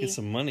maybe Get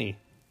some money.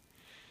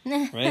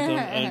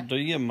 Right? Don't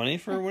you get money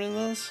for winning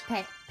those?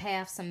 pay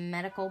off some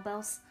medical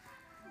bills.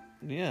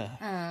 Yeah.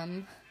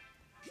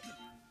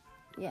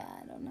 Yeah,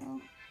 I don't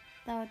know.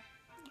 That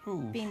Ooh.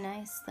 would be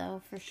nice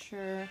though, for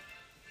sure.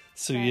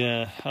 So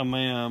yeah, on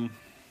my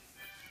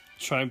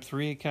Tribe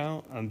 3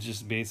 account, I'm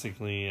just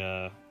basically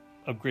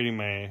upgrading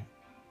my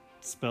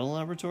spell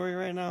laboratory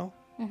right now,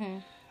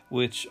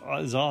 which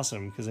is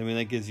awesome because I mean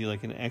that gives you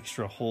like an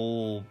extra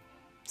whole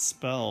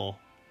spell,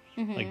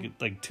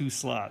 like two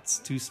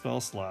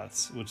spell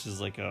slots, which is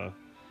like a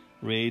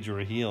rage or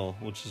a heal,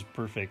 which is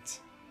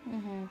perfect.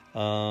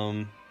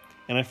 And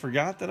I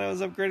forgot that I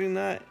was upgrading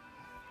that,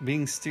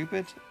 being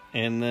stupid,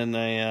 and then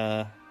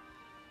I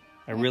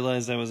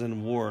realized I was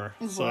in war,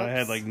 so I had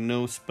Whoops. like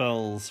no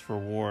spells for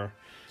war.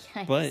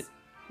 Yikes. But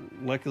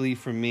luckily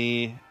for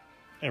me,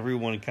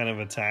 everyone kind of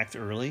attacked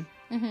early.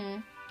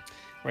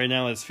 Right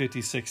now it's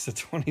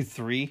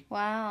 56-23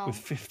 Wow. with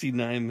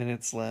 59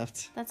 minutes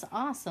left. That's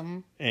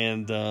awesome.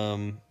 And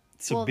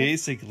so Well,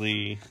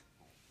 basically,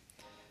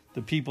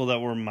 the people that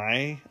were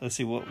let's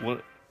see,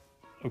 what,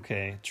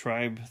 okay,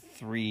 Tribe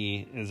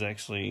 3 is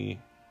actually,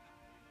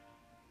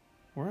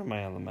 where am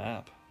I on the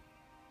map?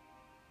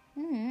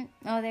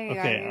 Oh, there you are.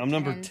 Okay, You're I'm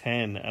number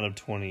 10. 10 out of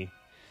 20.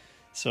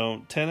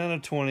 So 10 out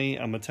of 20,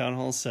 I'm a Town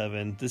Hall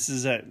 7. This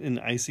is in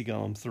Icy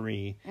Golem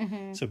 3.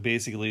 So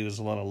basically, there's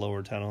a lot of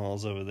lower Town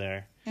Halls over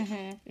there.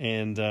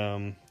 And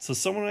so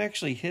someone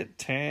actually hit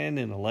 10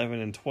 and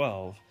 11 and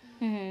 12.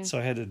 So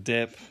I had to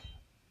dip.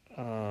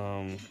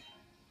 Who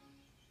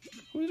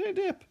did I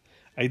dip?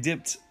 I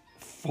dipped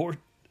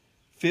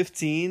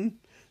 15.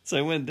 So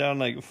I went down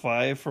like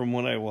 5 from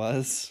what I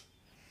was.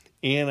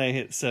 And I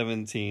hit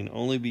 17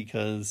 only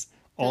because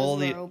all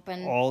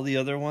the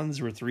other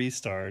ones were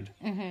 3-starred.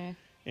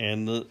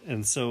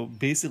 And so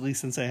basically,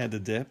 since I had to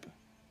dip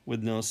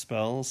with no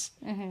spells,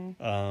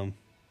 it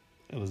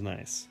was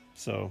nice.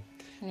 So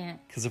Yeah.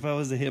 because if I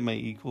was to hit my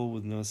equal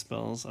with no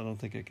spells, I don't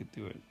think I could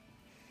do it.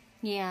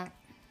 Yeah.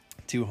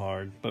 Too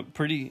hard, but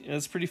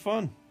it's pretty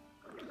fun.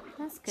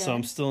 That's good. So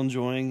I'm still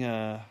enjoying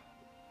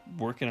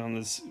working on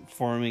this,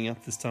 farming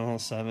up this Town Hall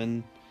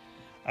 7.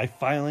 I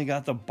finally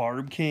got the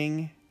Barb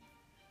King.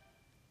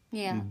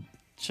 Yeah.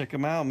 Check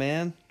him out,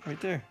 man. Right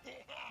there.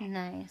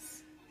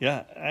 Nice.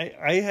 Yeah,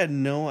 I had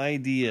no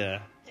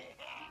idea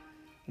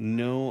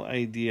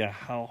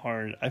how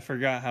hard, I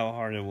forgot how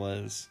hard it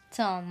was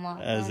To unlock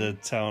as them. a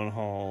Town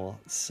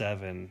Hall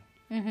 7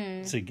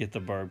 to get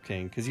the Barb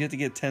King. Because you have to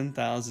get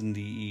 10,000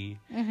 DE.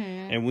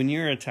 And when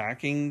you're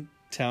attacking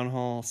Town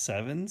Hall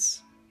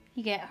 7s,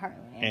 You get hardly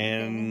anything.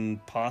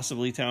 and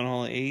possibly Town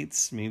Hall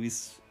 8s, maybe,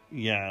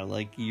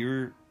 like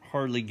you're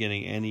hardly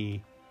getting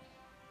any.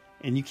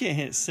 And you can't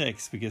hit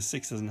 6 because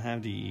 6 doesn't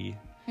have DE.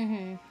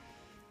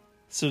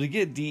 So to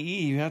get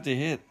DE, you have to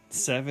hit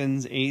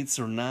 7s, 8s,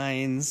 or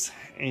 9s,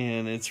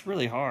 and it's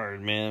really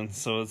hard, man.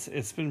 So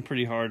it's been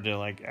pretty hard to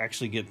like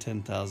actually get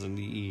 10,000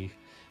 DE.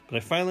 But I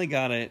finally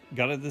got it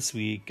this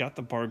week. Got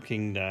the Barb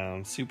King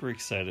down. Super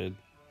excited.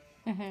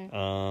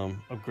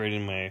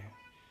 Upgrading my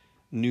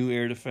new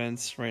air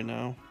defense right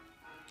now.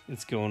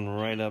 It's going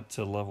right up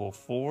to level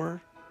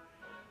 4.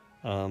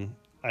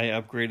 I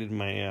upgraded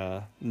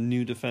my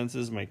new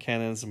defenses, my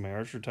cannons, and my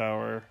archer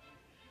tower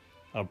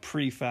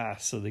pretty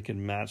fast so they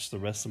can match the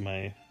rest of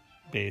my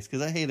base.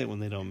 Because I hate it when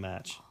they don't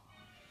match.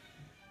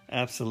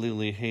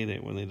 Absolutely hate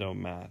it when they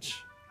don't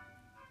match.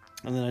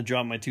 And then I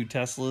dropped my 2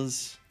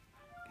 Teslas.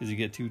 Because you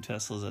get 2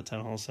 Teslas at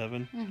Town Hall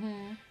 7.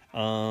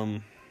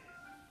 And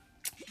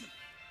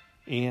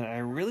I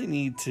really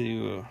need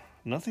to...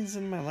 Nothing's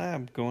in my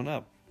lab going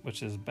up,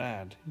 which is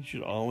bad. You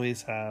should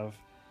always have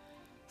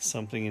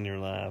something in your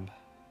lab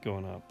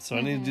going up. So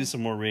I need to do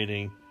some more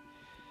raiding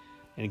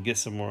and get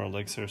some more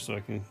elixir so I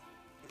can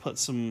put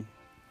some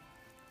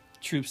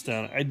troops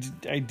down. I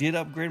did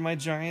upgrade my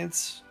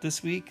giants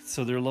this week,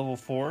 so they're level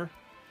 4,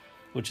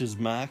 which is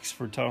max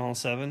for Town Hall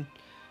 7.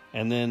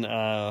 And then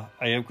I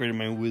upgraded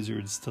my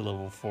wizards to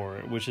level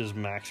 4, which is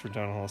max for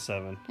Town Hall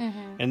 7.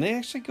 And they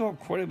actually go up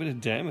quite a bit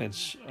of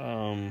damage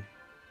at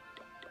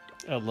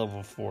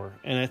level 4.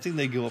 And I think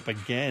they go up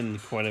again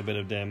quite a bit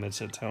of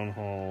damage at Town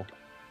Hall...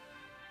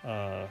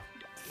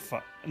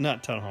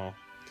 not Town Hall.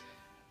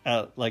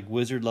 Like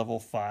Wizard level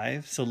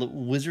 5. So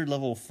Wizard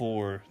level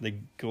 4, they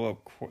go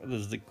up.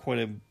 There's quite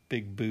a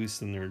big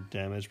boost in their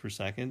damage per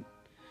second.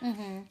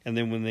 And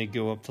then when they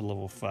go up to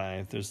level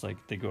 5,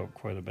 they go up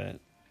quite a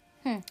bit.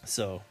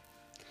 So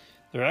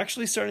they're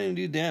actually starting to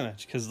do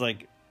damage because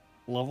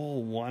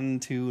level 1,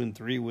 2, and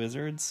 3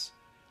 wizards,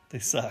 they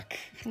suck.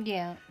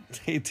 Yeah.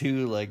 They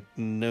do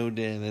no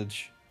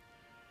damage.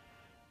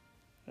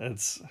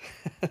 It's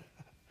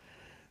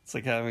it's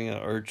like having an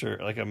archer,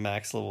 like a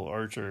max level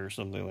archer or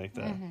something like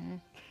that.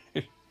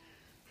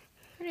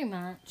 Pretty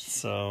much.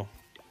 So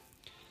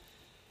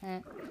yeah,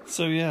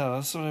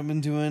 that's what I've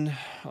been doing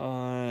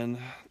on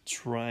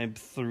Tribe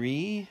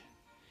 3.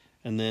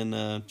 And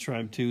then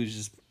Tribe 2 is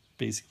just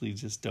basically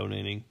just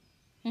donating.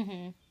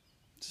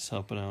 Just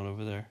helping out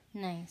over there.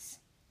 Nice.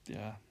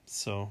 Yeah.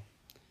 So,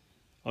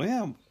 oh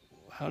yeah,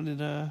 how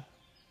did Our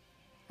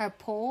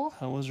poll?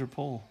 how was your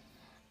poll?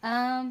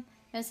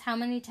 Is how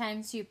many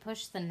times you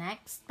push the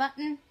next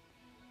button.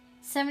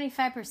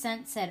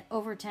 75% said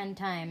over 10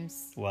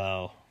 times.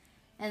 Wow.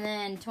 And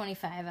then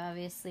 25,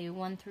 obviously,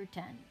 1 to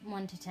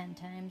 10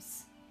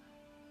 times.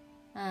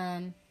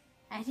 I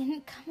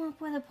didn't come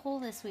up with a poll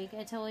this week.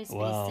 I totally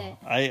spaced it.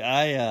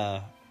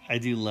 I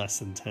do less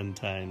than 10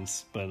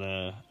 times, but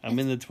I'm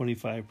in the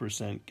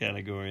 25%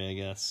 category, I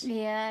guess.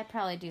 Yeah, I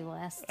probably do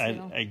less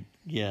too.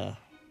 Yeah.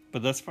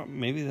 But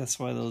maybe that's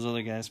why those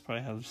other guys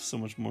probably have so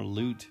much more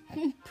loot.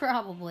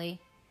 Probably.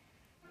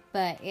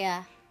 But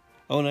yeah.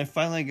 Oh, and I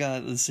finally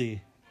got, let's see,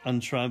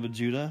 on Tribe of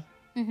Judah.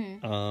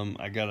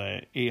 I got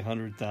a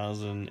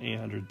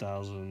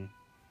 800,000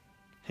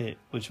 hit,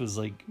 which was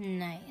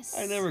nice.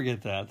 I never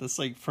get that. That's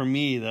for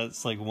me,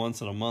 that's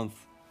once in a month.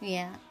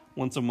 Yeah.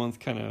 Once a month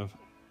kind of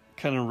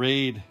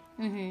raid.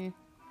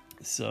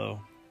 So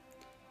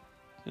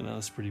and that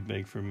was pretty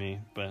big for me.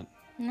 But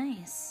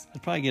Nice.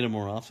 I'd probably get it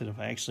more often if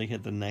I actually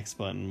hit the next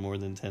button more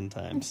than 10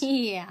 times.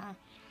 Yeah.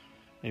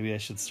 Maybe I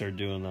should start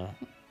doing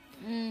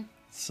that.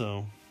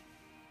 So,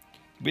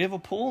 do we have a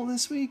poll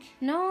this week?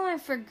 No, I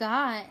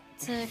forgot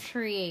to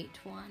create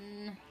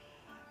one.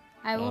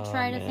 I will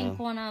try to think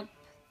one up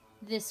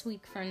this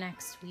week for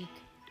next week.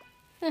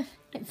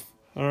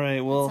 All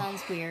right, well,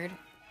 Sounds weird.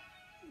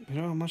 we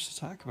don't have much to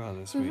talk about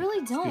this We week. really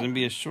It's going to don't.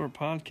 be a short We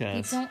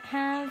podcast. don't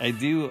have. I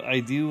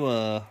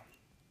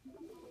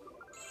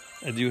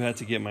do have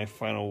to get my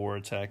final war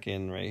attack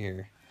in right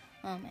here.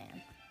 Oh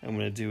man. I'm going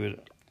to do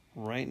it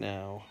right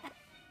now.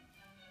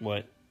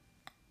 What?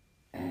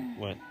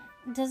 What?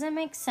 Does it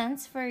make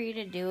sense for you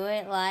to do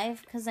it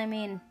live? Because I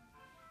mean,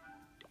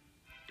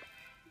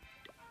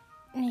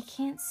 I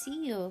can't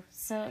see you,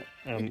 so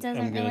I'm it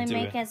doesn't gonna really do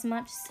make it. as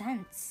much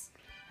sense.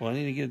 Well, I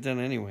need to get it done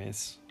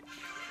anyways.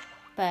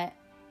 But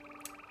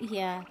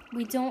yeah,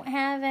 we don't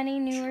have any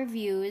new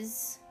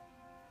reviews.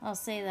 I'll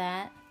say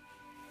that.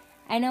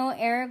 I know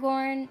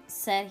Aragorn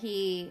said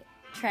he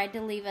tried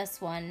to leave us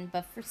one,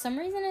 but for some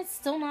reason it's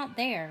still not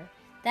there.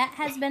 That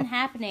has been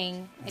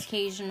happening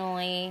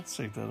occasionally. Let's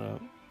check that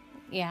out.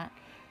 Yeah.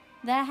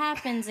 That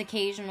happens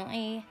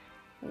occasionally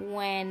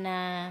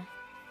when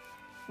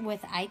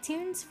with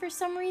iTunes for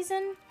some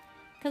reason.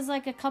 Because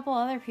like a couple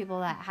other people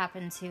that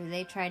happened to,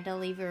 they tried to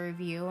leave a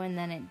review and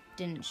then it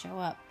didn't show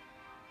up.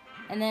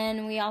 And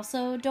then we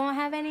also don't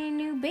have any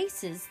new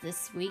bases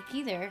this week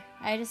either.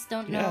 I just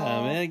don't know.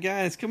 Yeah, man,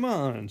 guys, come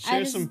on.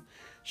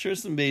 Share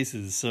some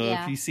bases. So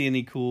Yeah. if you see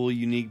any cool,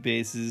 unique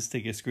bases,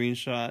 take a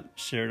screenshot,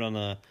 share it on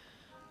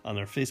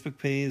our Facebook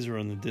page or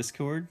on the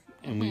Discord,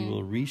 and we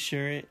will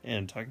reshare it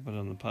and talk about it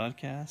on the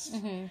podcast.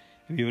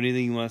 If you have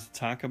anything you want us to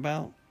talk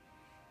about,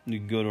 you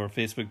can go to our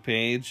Facebook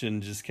page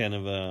and just kind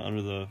of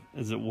under the,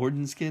 is it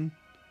Warden Skin?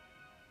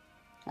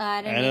 I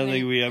I don't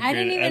think we upgraded. I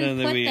didn't even I don't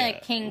put think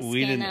the king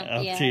we skin didn't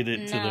up yet. update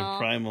it to the No.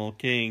 Primal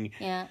King.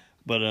 Yeah.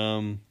 But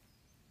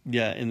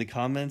yeah, in the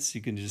comments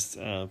you can just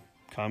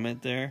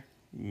comment there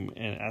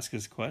and ask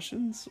us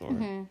questions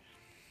or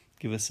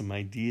give us some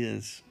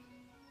ideas.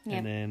 Yep.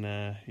 And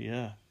then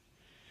yeah.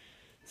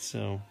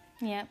 So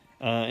Yep.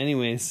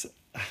 anyways,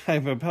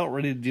 I'm about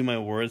ready to do my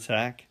war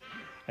attack.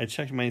 I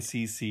checked my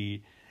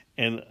CC,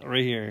 and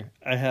right here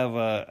I have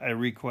I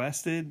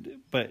requested,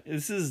 but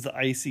this is the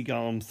Icy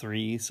Golem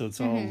 3, so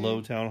it's all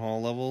low town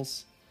hall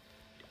levels.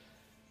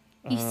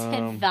 You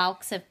said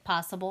Valks if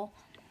possible.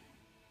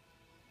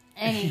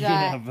 And you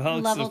Yeah, got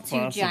Valks level if 2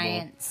 possible.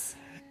 giants.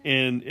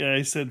 And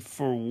I said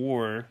for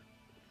war,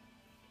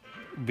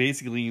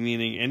 basically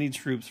meaning any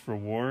troops for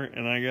war,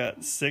 and I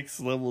got 6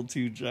 level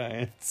 2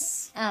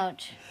 giants.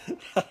 Ouch.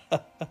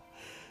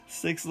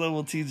 6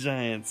 level 2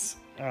 giants.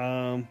 I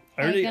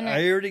Are you gonna-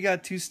 already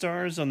got 2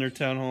 stars on their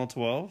Town Hall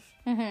 12.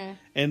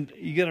 And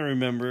you gotta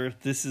remember,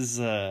 this is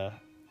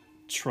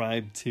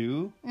Tribe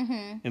 2.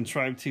 And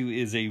Tribe 2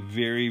 is a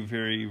very,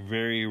 very,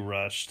 very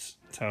rushed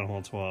Town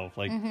Hall 12.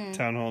 Like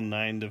Town Hall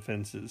 9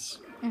 defenses.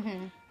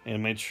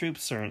 And my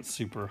troops aren't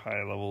super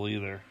high level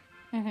either.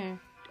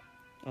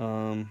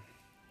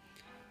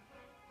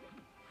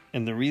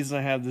 And the reason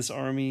I have this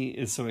army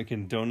is so I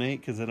can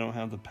donate because I don't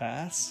have the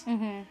pass.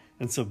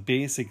 And so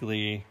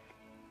basically,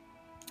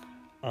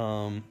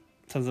 since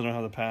I don't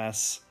have the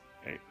pass,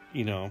 I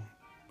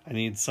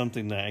need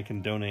something that I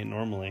can donate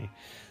normally.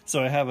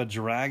 So I have a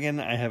dragon,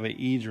 I have an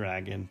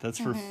E-dragon. That's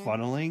for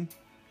funneling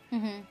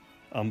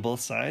on both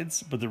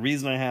sides. But the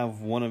reason I have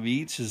one of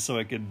each is so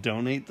I could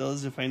donate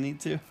those if I need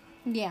to.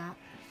 Yeah.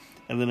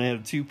 And then I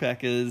have 2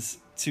 P.E.K.K.A.s,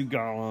 2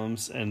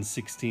 golems, and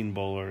 16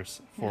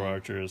 bowlers, 4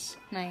 archers.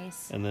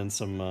 Nice. And then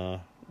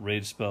some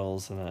rage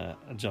spells and a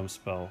jump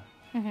spell.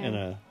 And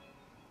a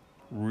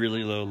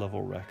really low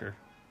level wrecker.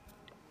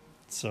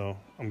 So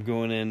I'm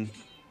going in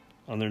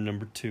on their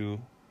number 2.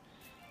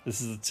 This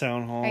is the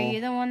Town Hall. Are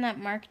you the one that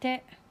marked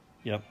it?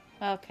 Yep.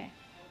 Okay.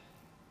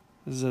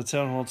 This is a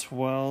Town Hall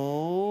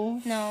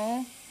 12.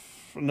 No.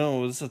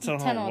 No, this is a Town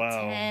Town Hall. Hall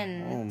Wow.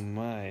 10. Oh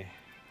my.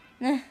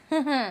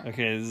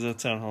 Okay, this is a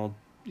Town Hall.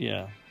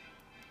 Yeah.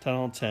 Town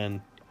Hall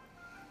 10.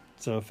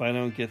 So if I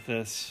don't get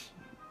this,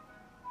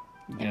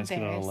 you guys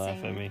can all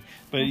laugh at me.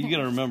 But you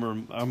gotta remember,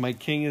 my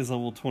king is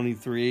level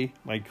 23.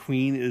 My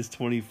queen is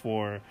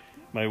 24.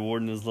 My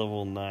warden is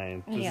level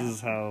 9. This Yeah.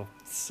 is how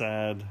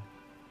sad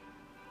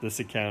this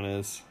account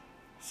is.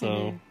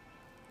 So,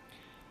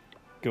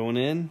 going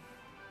in.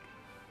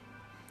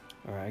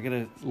 Alright, I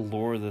gotta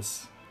lure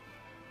this.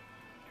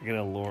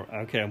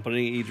 Okay, I'm putting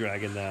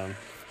E-Dragon down.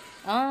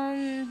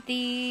 On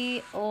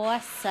the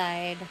west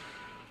side.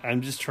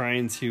 I'm just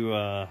trying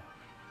to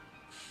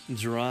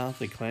draw out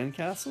the clan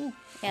castle.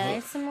 Yeah,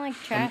 there's some like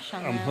trash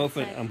on I'm that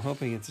hoping side. I'm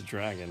hoping it's a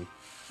dragon.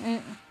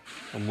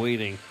 I'm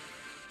waiting.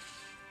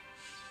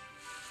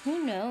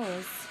 Who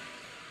knows?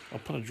 I'll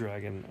put a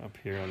dragon up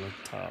here on the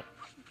top,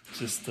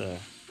 just to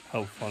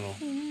help funnel.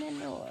 In the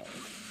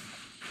north.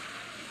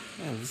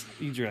 Yeah, this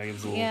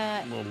E-Dragon's a little,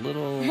 Yeah.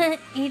 little.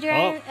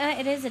 E-dragon.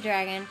 It is a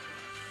dragon.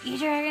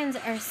 E-dragons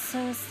are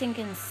so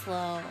stinking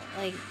slow.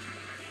 Like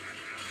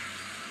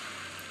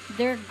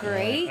They're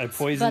great, I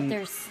poisoned- but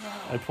they're slow.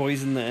 I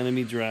poisoned the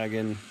enemy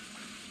dragon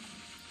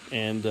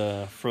and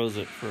froze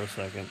it for a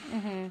second.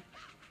 Mm-hmm.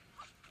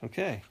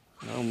 Okay,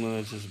 now I'm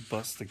gonna just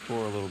bust the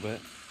core a little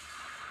bit.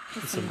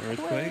 Get some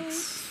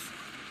earthquakes.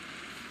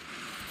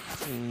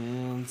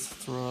 And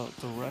throw out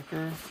the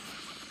wrecker.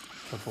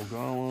 Couple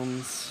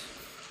golems.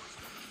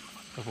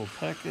 Couple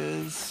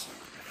pekkas.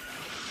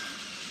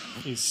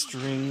 A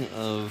string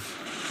of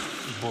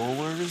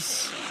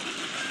bowlers.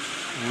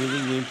 Really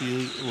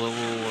wimpy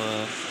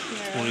level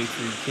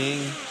 23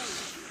 king.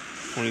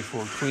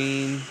 24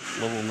 queen.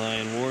 Level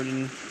 9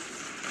 warden.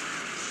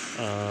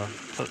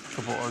 Put a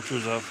couple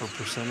archers out for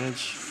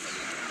percentage.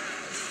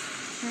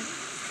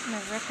 My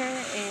wrecker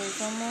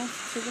is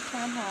almost to the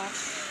town hall.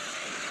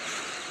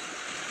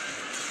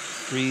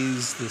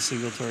 Freeze the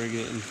single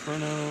target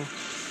Inferno.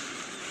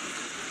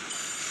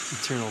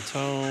 Eternal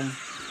Tome.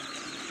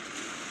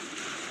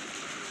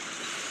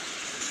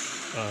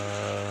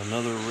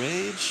 Another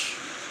Rage.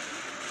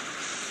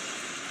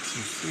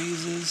 Some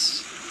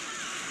freezes.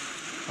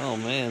 Oh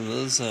man,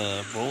 those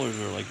bowlers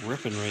are like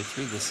ripping right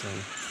through this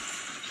thing.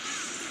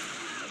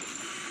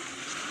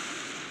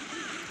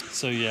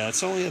 So yeah,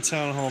 it's only a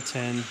Town Hall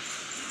 10.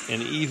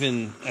 And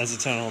even as a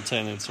Town Hall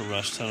 10, it's a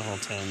rush Town Hall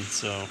 10,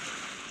 so...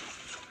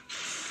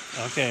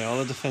 Okay, all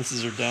the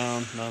defenses are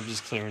down. Now I'm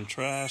just clearing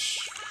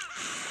trash.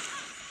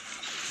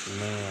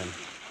 Man.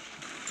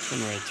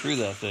 Been right through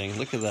that thing.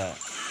 Look at that.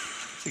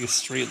 It's like a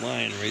straight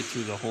line right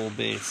through the whole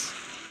base.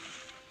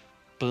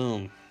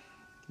 Boom.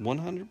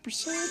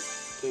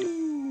 100%?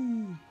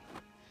 Boom.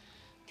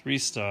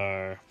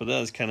 3-star. But that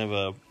was kind of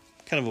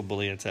a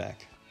bully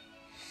attack.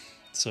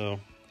 So,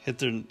 hit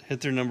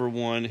their number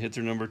 1, hit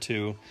their number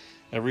 2.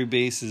 Every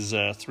base is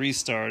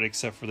 3-starred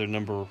except for their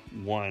number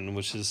 1,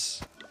 which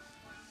is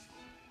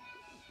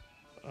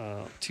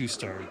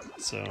 2-starred.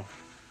 So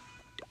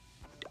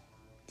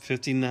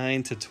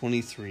 59 to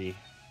 23,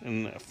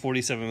 and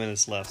 47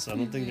 minutes left. So I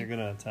don't think they're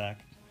gonna attack.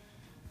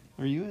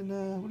 Are you in?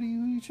 What are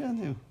you trying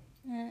to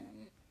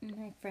do?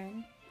 My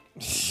friend,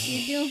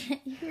 you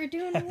were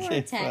doing a war Okay,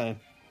 attack. fine.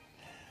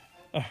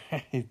 All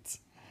right.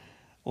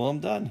 Well, I'm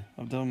done.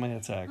 I'm done with my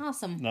attack.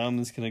 Awesome. Now I'm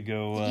just gonna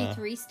go. Did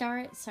you 3-star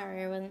it?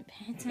 Sorry, I wasn't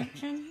paying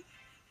attention.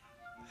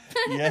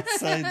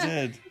 Yes, I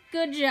did.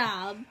 Good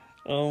job.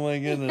 Oh my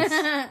goodness.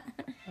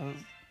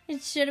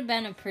 It should have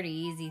been a pretty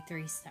easy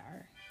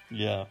 3-star.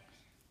 Yeah.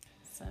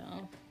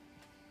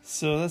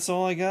 So that's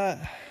all I got.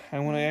 I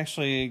want to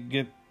actually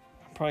I'm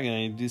probably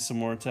gonna do some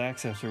more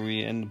attacks after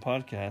we end the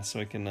podcast, so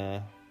I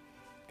can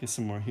get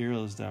some more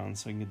heroes down,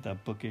 so I can get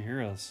that book of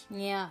heroes.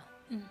 yeah,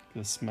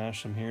 Go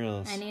smash some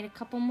heroes. I need a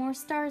couple more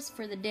stars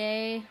for the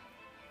day.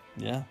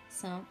 Yeah.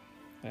 So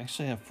I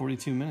actually have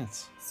 42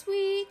 minutes.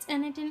 sweet,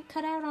 and it didn't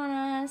cut out on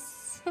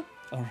us.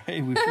 All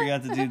right, we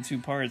forgot to do 2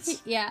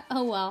 parts. Yeah.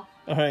 Oh well.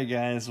 All right,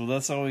 guys. Well,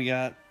 that's all we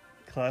got.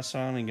 Clash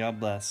on, and God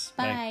bless.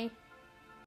 Bye.